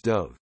accused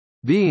of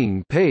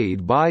being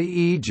paid by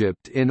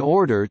Egypt in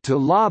order to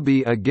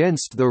lobby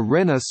against the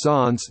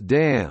Renaissance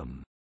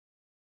Dam.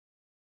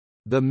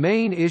 The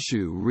main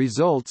issue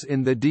results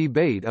in the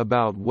debate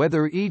about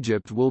whether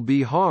Egypt will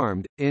be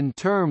harmed, in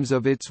terms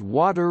of its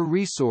water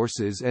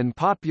resources and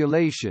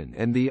population,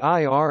 and the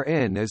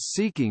IRN is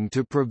seeking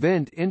to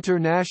prevent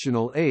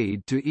international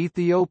aid to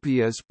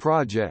Ethiopia's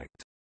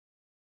project.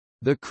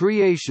 The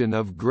creation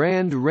of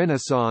Grand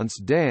Renaissance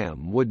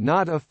Dam would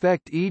not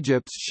affect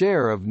Egypt's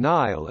share of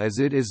Nile as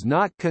it is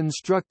not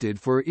constructed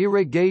for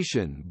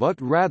irrigation but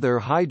rather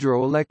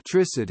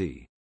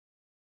hydroelectricity.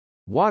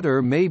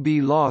 Water may be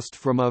lost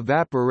from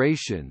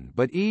evaporation,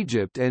 but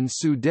Egypt and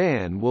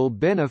Sudan will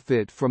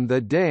benefit from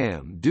the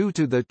dam due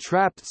to the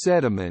trapped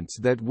sediments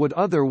that would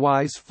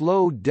otherwise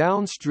flow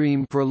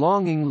downstream,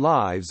 prolonging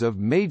lives of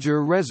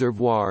major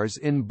reservoirs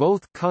in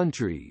both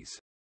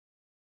countries.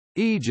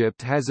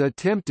 Egypt has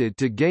attempted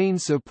to gain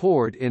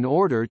support in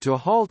order to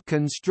halt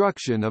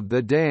construction of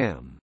the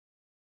dam.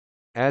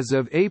 As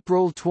of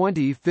April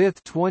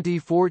 25,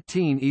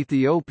 2014,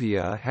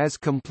 Ethiopia has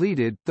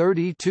completed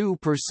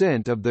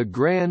 32% of the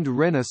Grand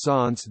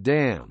Renaissance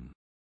Dam.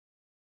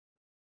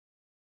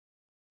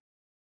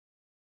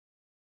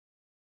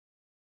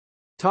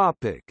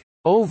 Topic: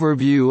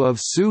 Overview of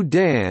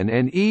Sudan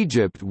and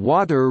Egypt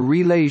water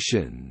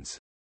relations.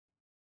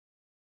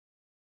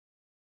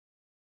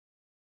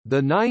 The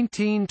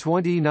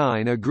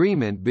 1929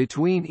 agreement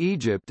between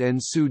Egypt and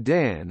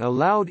Sudan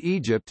allowed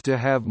Egypt to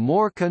have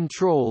more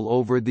control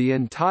over the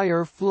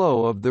entire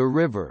flow of the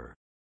river.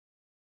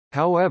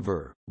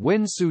 However,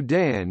 when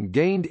Sudan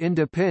gained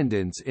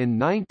independence in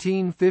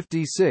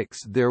 1956,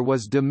 there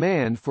was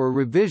demand for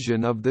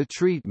revision of the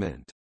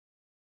treatment.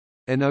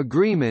 An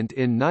agreement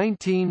in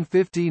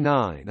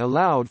 1959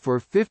 allowed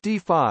for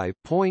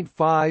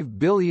 55.5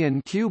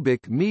 billion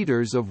cubic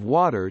meters of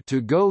water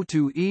to go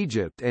to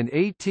Egypt and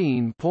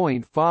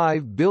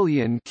 18.5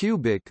 billion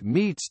cubic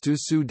meters to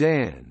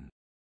Sudan.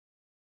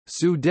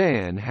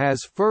 Sudan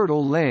has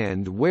fertile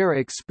land where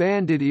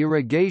expanded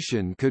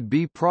irrigation could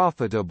be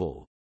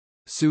profitable.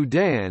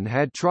 Sudan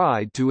had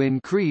tried to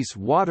increase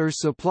water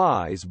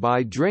supplies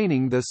by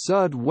draining the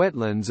Sud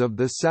wetlands of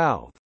the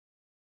south.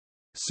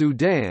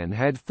 Sudan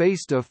had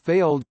faced a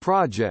failed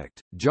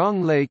project,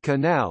 Jonglei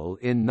Canal,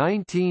 in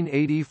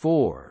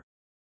 1984.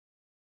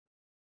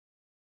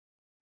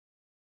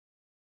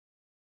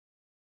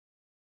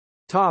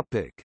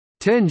 Topic: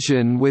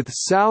 Tension with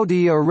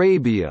Saudi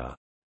Arabia.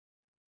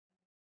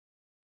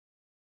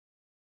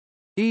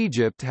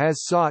 Egypt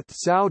has sought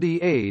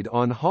Saudi aid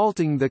on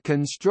halting the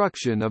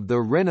construction of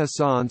the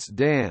Renaissance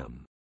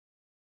Dam.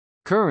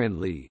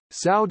 Currently,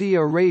 Saudi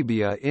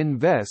Arabia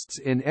invests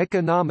in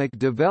economic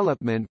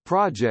development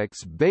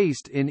projects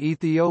based in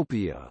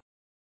Ethiopia.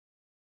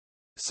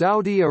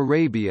 Saudi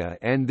Arabia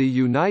and the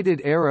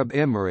United Arab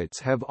Emirates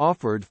have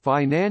offered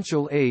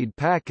financial aid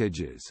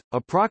packages,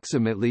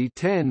 approximately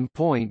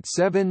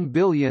 $10.7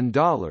 billion,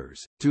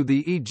 to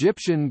the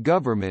Egyptian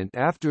government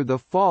after the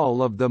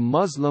fall of the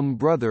Muslim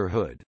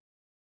Brotherhood.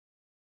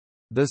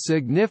 The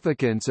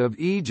significance of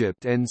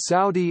Egypt and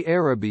Saudi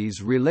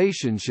Arabia's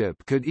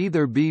relationship could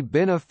either be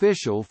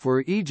beneficial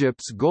for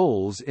Egypt's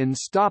goals in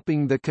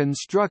stopping the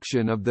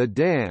construction of the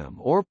dam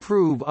or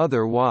prove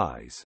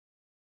otherwise.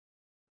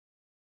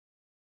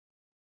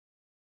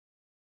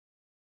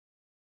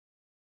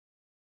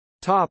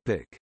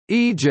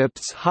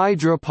 Egypt's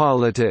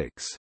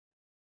hydropolitics.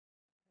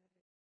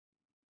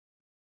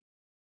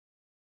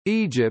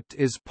 Egypt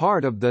is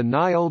part of the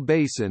Nile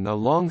Basin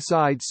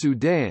alongside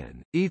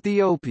Sudan,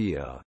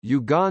 Ethiopia,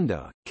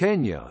 Uganda,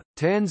 Kenya,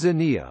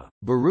 Tanzania,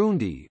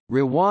 Burundi,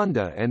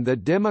 Rwanda and the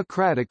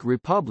Democratic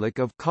Republic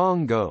of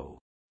Congo.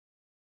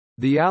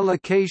 The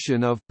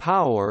allocation of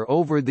power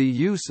over the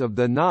use of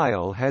the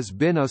Nile has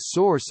been a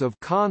source of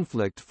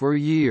conflict for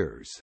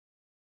years.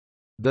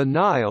 The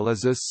Nile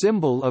is a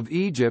symbol of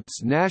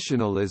Egypt's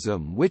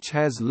nationalism, which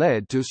has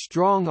led to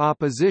strong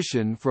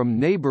opposition from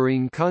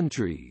neighboring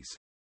countries.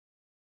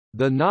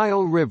 The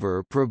Nile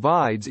River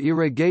provides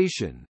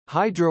irrigation,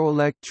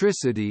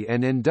 hydroelectricity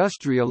and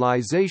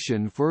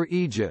industrialization for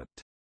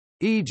Egypt.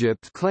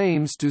 Egypt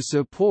claims to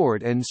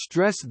support and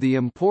stress the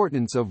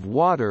importance of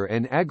water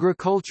and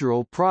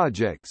agricultural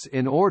projects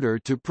in order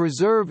to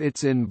preserve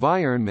its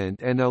environment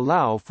and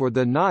allow for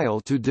the Nile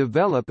to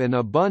develop an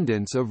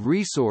abundance of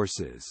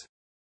resources.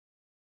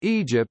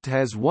 Egypt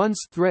has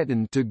once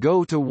threatened to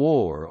go to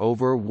war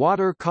over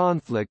water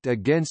conflict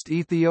against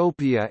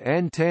Ethiopia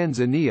and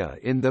Tanzania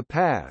in the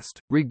past.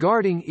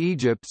 Regarding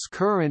Egypt's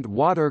current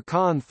water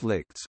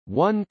conflicts,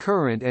 one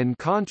current and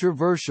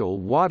controversial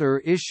water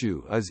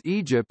issue is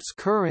Egypt's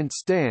current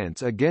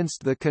stance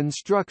against the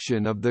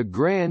construction of the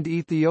Grand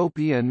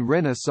Ethiopian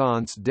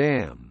Renaissance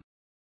Dam.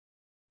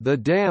 The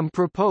dam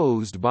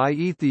proposed by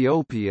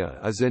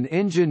Ethiopia is an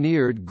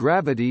engineered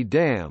gravity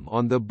dam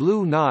on the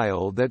Blue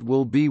Nile that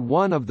will be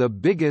one of the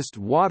biggest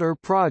water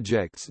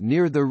projects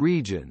near the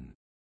region.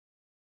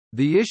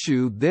 The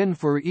issue then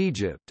for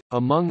Egypt,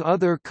 among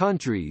other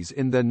countries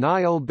in the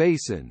Nile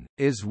Basin,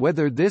 is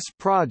whether this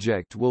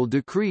project will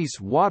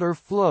decrease water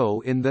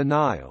flow in the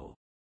Nile.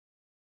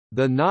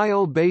 The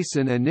Nile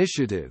Basin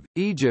Initiative,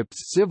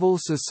 Egypt's civil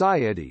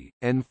society,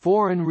 and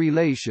foreign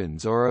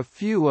relations are a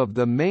few of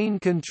the main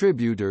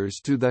contributors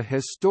to the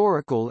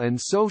historical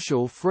and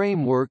social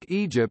framework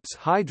Egypt's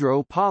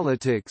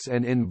hydropolitics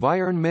and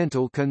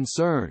environmental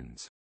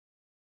concerns.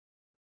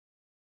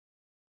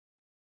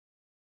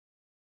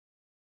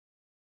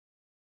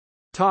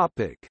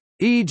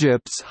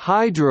 Egypt's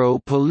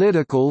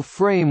hydropolitical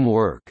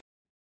framework.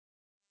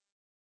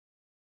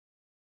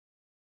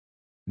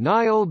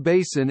 Nile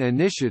Basin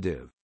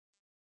Initiative.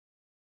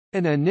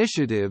 An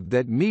initiative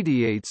that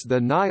mediates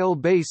the Nile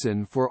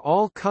Basin for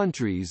all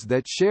countries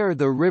that share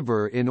the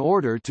river in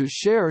order to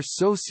share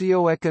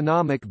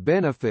socio-economic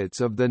benefits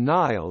of the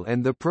Nile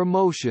and the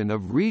promotion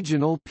of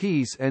regional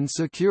peace and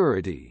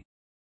security.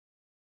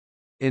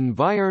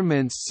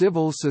 Environment's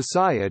civil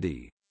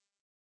society.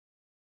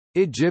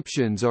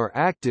 Egyptians are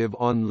active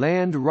on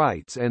land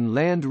rights and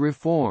land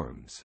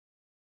reforms.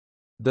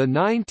 The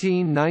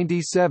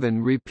 1997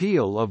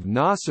 repeal of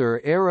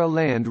Nasser-era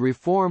land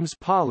reforms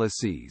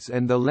policies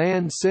and the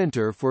Land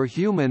Center for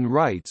Human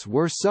Rights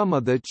were some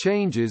of the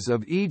changes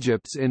of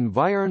Egypt's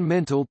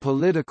environmental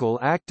political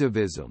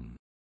activism.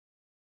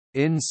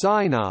 In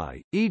Sinai,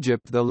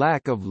 Egypt, the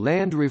lack of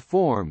land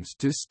reforms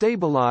to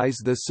stabilize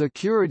the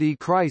security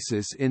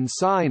crisis in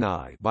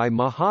Sinai by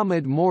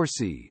Mohamed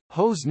Morsi,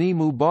 Hosni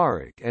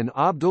Mubarak and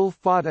Abdel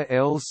Fattah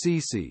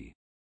el-Sisi.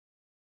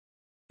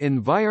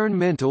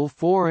 Environmental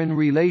foreign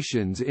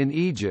relations in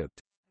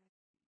Egypt.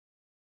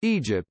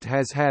 Egypt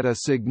has had a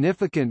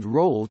significant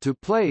role to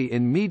play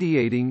in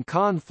mediating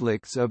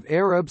conflicts of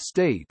Arab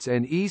states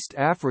and East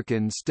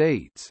African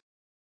states.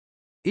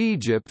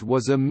 Egypt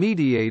was a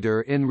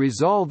mediator in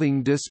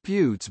resolving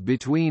disputes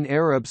between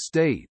Arab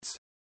states.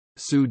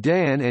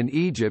 Sudan and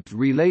Egypt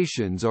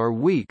relations are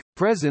weak,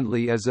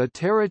 presently as a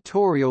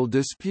territorial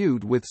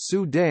dispute with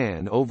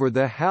Sudan over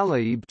the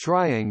Halaib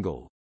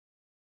Triangle.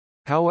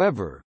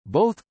 However,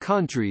 both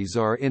countries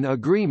are in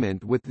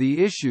agreement with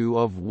the issue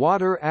of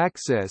water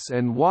access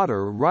and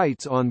water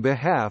rights on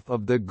behalf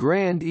of the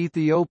Grand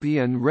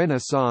Ethiopian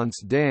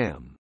Renaissance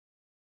Dam.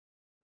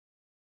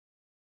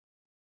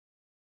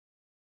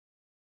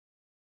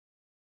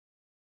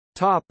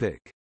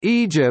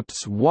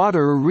 Egypt's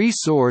water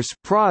resource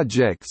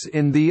projects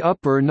in the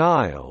Upper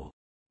Nile.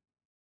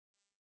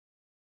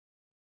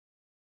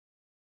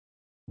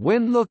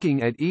 When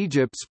looking at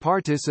Egypt's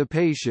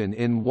participation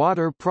in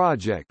water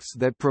projects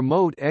that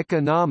promote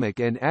economic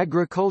and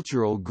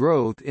agricultural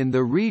growth in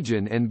the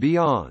region and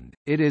beyond,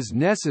 it is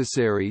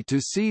necessary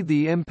to see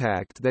the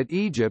impact that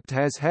Egypt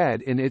has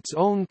had in its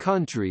own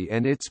country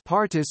and its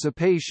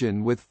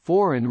participation with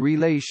foreign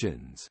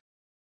relations.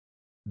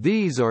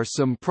 These are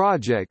some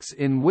projects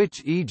in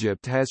which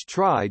Egypt has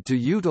tried to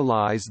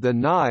utilize the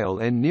Nile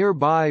and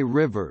nearby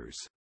rivers.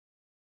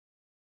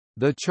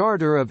 The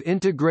Charter of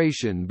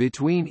Integration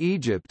between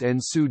Egypt and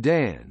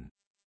Sudan.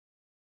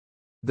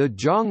 The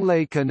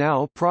Jonglei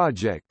Canal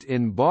project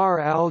in Bahr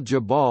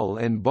al-Jabal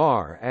and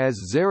Bahr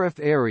az-Zarif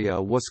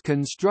area was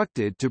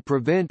constructed to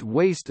prevent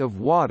waste of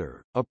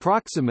water,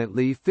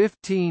 approximately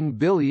 15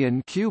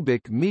 billion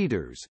cubic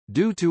meters,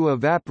 due to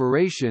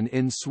evaporation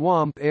in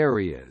swamp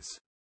areas.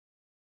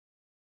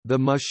 The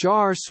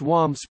Mashar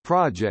Swamps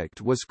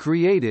project was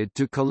created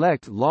to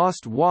collect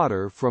lost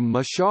water from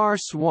Mashar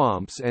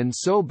swamps and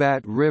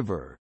Sobat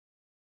River.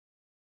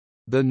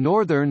 The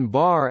Northern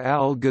Bahr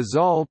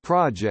al-Ghazal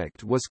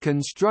project was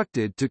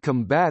constructed to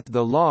combat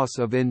the loss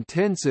of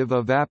intensive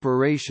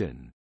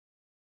evaporation.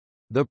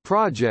 The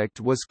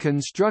project was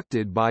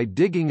constructed by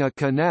digging a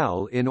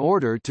canal in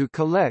order to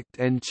collect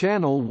and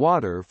channel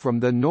water from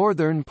the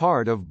northern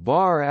part of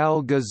Bahr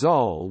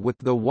al-Ghazal with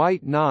the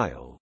White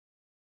Nile.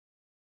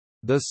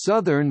 The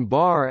southern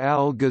Bahr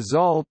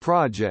al-Ghazal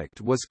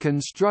project was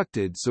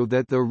constructed so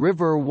that the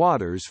river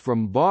waters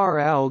from Bahr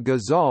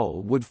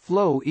al-Ghazal would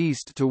flow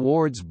east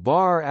towards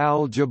Bahr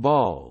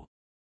al-Jabal.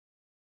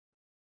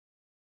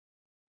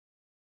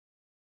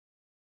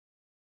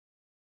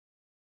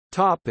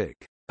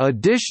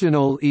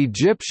 Additional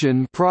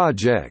Egyptian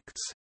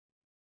projects.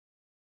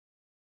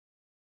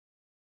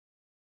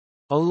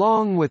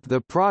 Along with the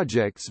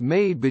projects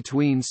made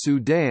between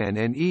Sudan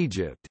and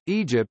Egypt,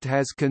 Egypt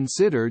has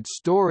considered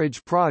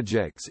storage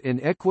projects in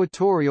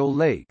equatorial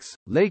lakes,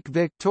 Lake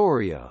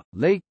Victoria,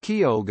 Lake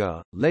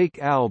Kyoga, Lake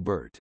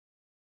Albert.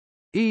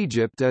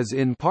 Egypt is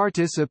in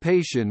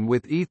participation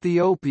with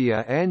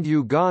Ethiopia and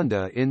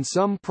Uganda in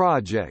some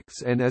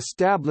projects and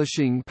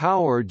establishing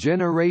power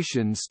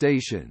generation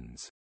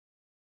stations.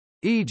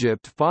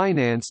 Egypt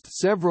financed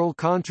several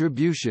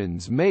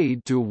contributions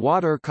made to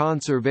water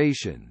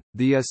conservation,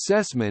 the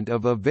assessment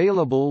of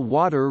available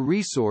water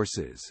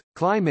resources,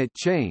 climate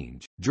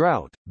change,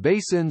 drought,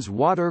 basins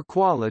water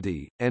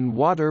quality, and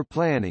water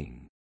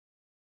planning.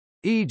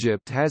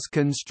 Egypt has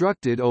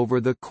constructed over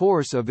the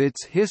course of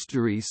its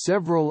history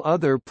several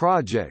other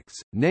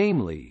projects,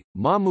 namely,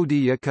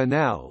 Mahmoudiya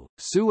Canal,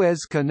 Suez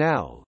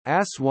Canal,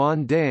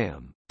 Aswan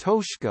Dam,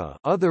 Toshka,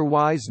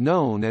 otherwise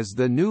known as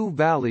the New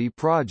Valley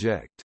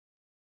Project.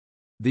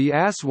 The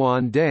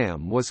Aswan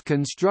Dam was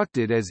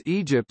constructed as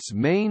Egypt's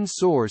main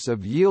source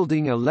of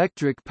yielding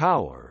electric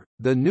power.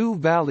 The New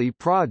Valley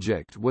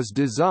project was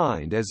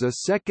designed as a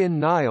second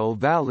Nile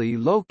Valley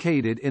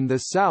located in the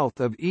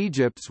south of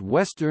Egypt's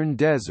western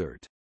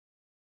desert.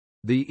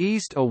 The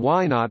East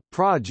Awaynot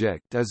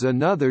project is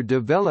another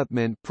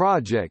development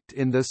project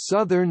in the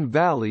southern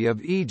valley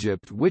of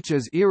Egypt which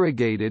is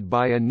irrigated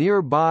by a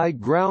nearby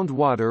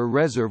groundwater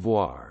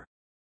reservoir.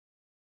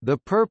 The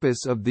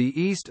purpose of the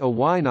East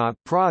Awaynot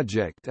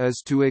project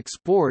is to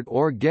export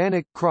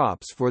organic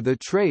crops for the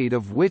trade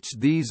of which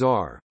these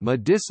are,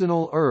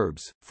 medicinal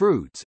herbs,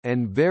 fruits,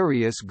 and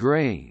various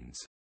grains.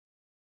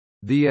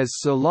 The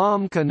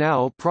As-Salam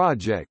Canal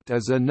project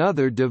is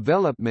another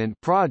development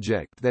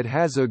project that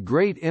has a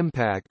great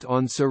impact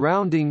on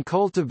surrounding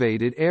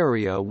cultivated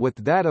area with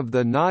that of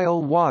the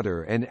Nile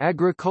water and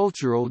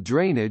agricultural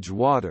drainage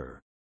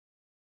water.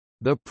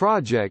 The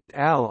project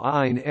Al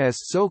Ain es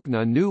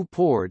Sokna New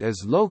Port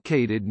is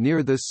located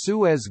near the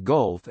Suez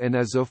Gulf and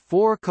is a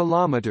 4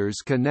 km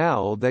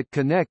canal that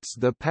connects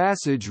the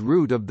passage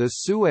route of the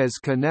Suez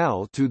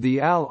Canal to the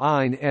Al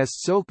Ain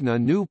es Sokna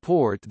New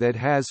Port that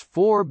has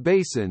 4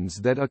 basins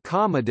that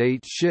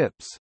accommodate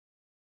ships.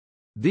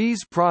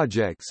 These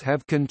projects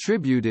have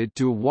contributed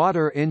to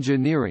water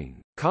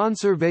engineering,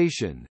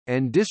 conservation,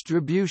 and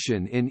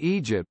distribution in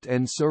Egypt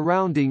and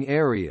surrounding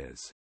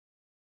areas.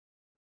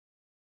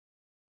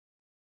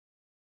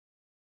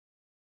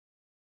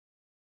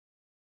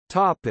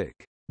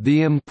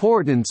 The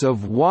importance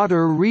of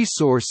water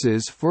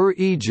resources for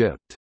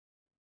Egypt.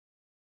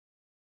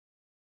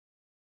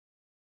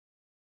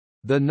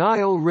 The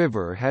Nile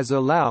River has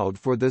allowed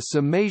for the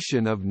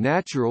summation of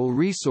natural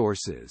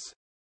resources.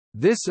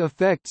 This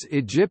affects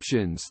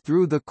Egyptians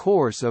through the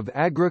course of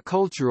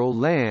agricultural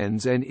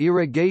lands and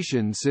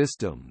irrigation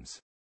systems.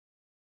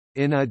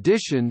 In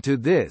addition to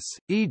this,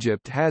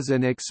 Egypt has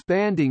an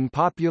expanding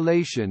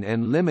population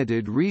and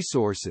limited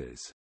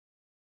resources.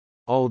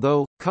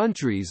 although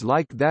countries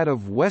like that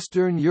of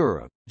Western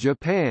Europe,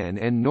 Japan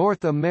and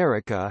North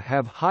America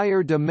have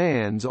higher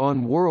demands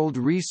on world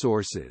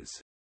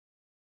resources.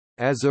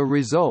 As a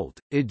result,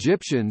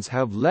 Egyptians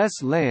have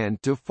less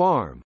land to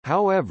farm,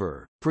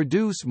 however,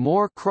 produce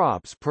more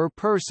crops per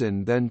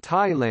person than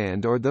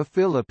Thailand or the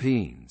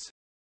Philippines.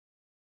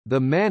 The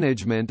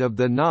management of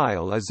the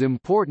Nile is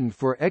important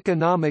for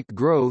economic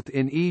growth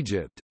in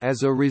Egypt.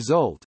 As a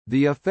result,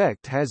 the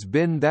effect has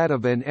been that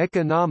of an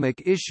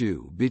economic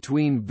issue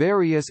between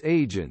various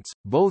agents,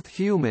 both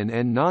human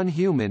and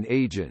non-human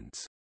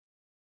agents.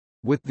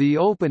 With the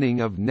opening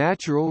of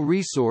natural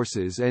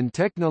resources and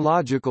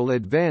technological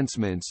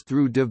advancements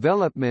through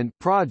development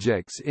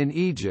projects in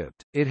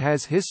Egypt, it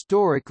has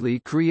historically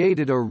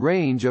created a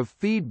range of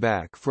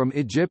feedback from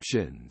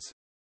Egyptians.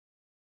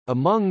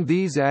 Among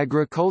these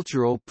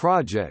agricultural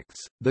projects,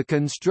 the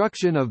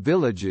construction of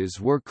villages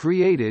were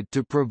created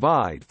to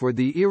provide for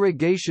the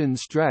irrigation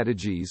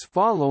strategies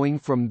following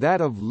from that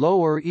of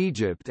Lower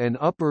Egypt and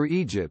Upper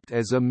Egypt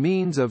as a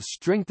means of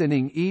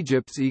strengthening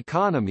Egypt's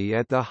economy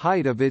at the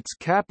height of its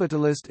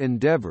capitalist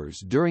endeavors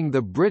during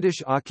the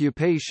British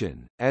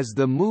occupation, as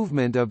the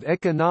movement of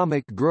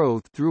economic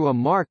growth through a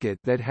market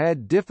that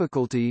had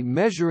difficulty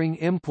measuring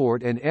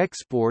import and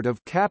export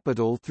of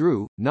capital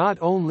through, not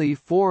only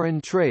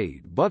foreign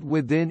trade but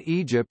within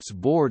Egypt's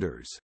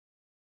borders.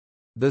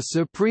 The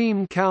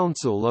Supreme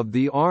Council of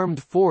the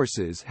Armed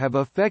Forces have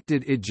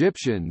affected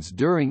Egyptians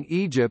during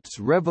Egypt's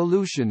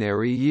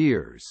revolutionary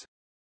years.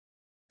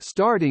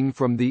 Starting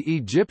from the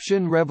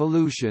Egyptian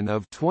Revolution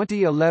of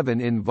 2011,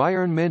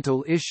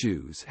 environmental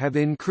issues have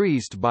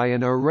increased by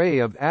an array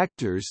of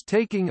actors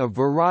taking a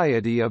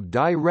variety of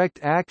direct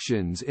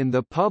actions in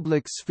the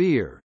public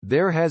sphere.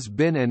 There has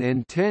been an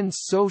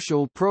intense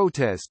social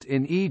protest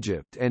in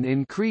Egypt and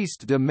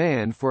increased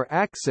demand for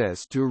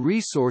access to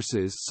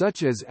resources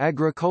such as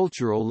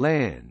agricultural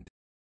land.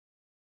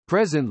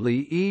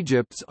 Presently,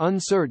 Egypt's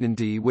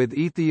uncertainty with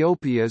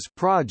Ethiopia's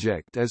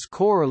project is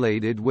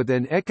correlated with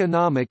an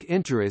economic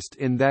interest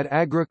in that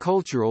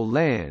agricultural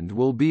land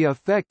will be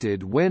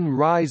affected when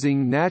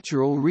rising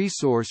natural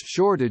resource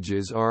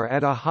shortages are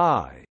at a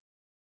high.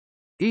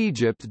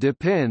 Egypt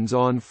depends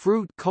on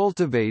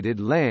fruit-cultivated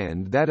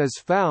land that is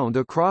found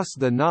across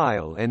the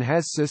Nile and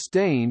has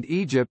sustained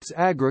Egypt's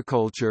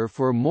agriculture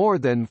for more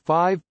than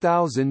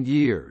 5,000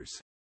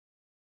 years.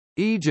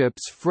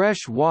 Egypt's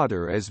fresh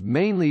water is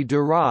mainly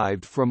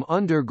derived from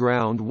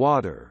underground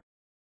water.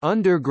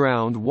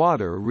 Underground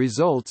water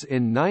results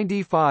in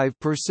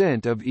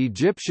 95% of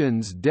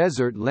Egyptians'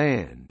 desert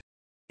land.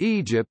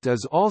 Egypt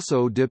is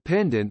also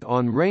dependent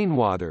on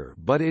rainwater,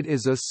 but it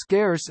is a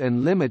scarce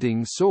and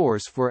limiting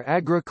source for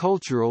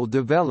agricultural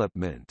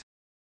development.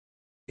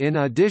 In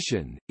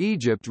addition,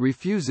 Egypt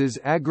refuses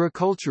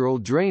agricultural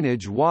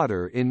drainage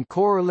water in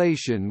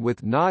correlation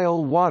with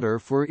Nile water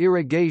for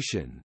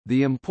irrigation.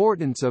 The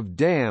importance of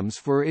dams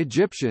for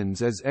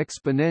Egyptians is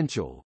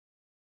exponential.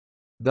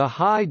 The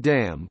High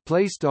Dam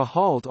placed a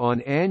halt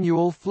on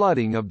annual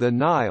flooding of the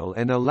Nile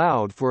and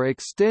allowed for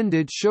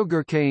extended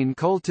sugarcane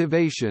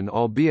cultivation,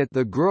 albeit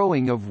the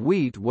growing of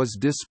wheat was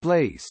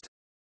displaced.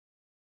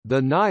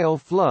 The Nile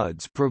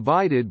floods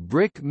provided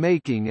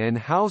brick-making and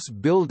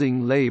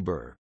house-building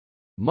labor.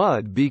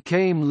 Mud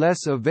became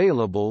less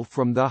available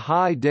from the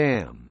High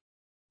Dam.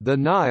 The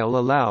Nile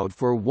allowed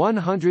for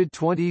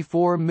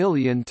 124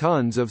 million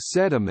tons of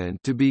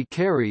sediment to be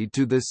carried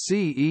to the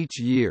sea each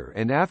year,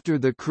 and after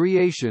the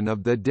creation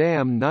of the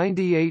dam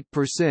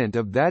 98%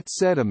 of that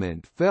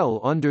sediment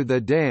fell under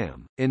the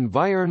dam.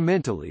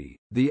 Environmentally,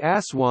 the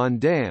Aswan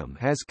Dam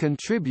has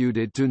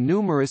contributed to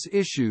numerous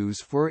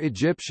issues for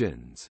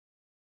Egyptians.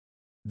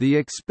 The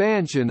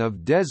expansion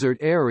of desert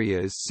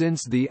areas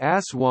since the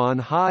Aswan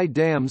High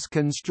Dam's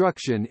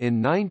construction in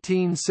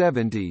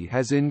 1970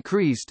 has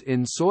increased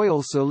in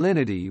soil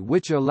salinity,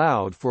 which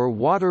allowed for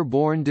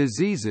waterborne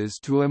diseases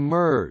to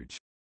emerge.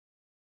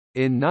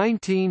 In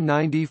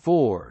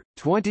 1994,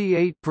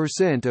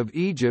 28% of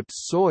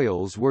Egypt's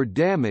soils were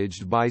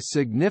damaged by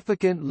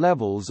significant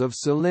levels of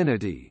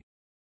salinity.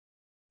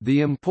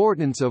 The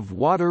importance of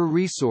water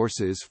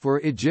resources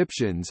for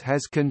Egyptians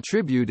has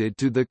contributed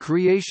to the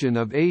creation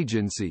of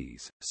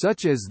agencies,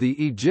 such as the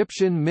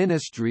Egyptian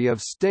Ministry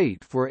of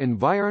State for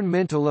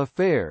Environmental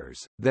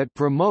Affairs, that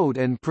promote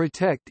and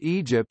protect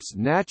Egypt's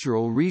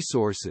natural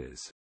resources.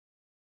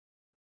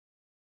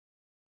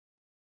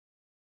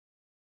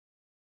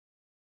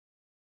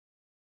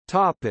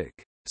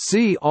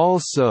 See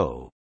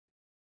also: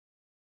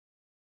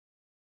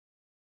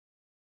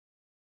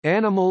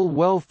 Animal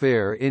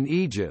welfare in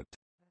Egypt,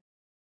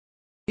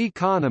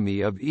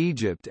 Economy of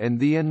Egypt and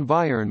the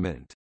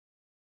environment.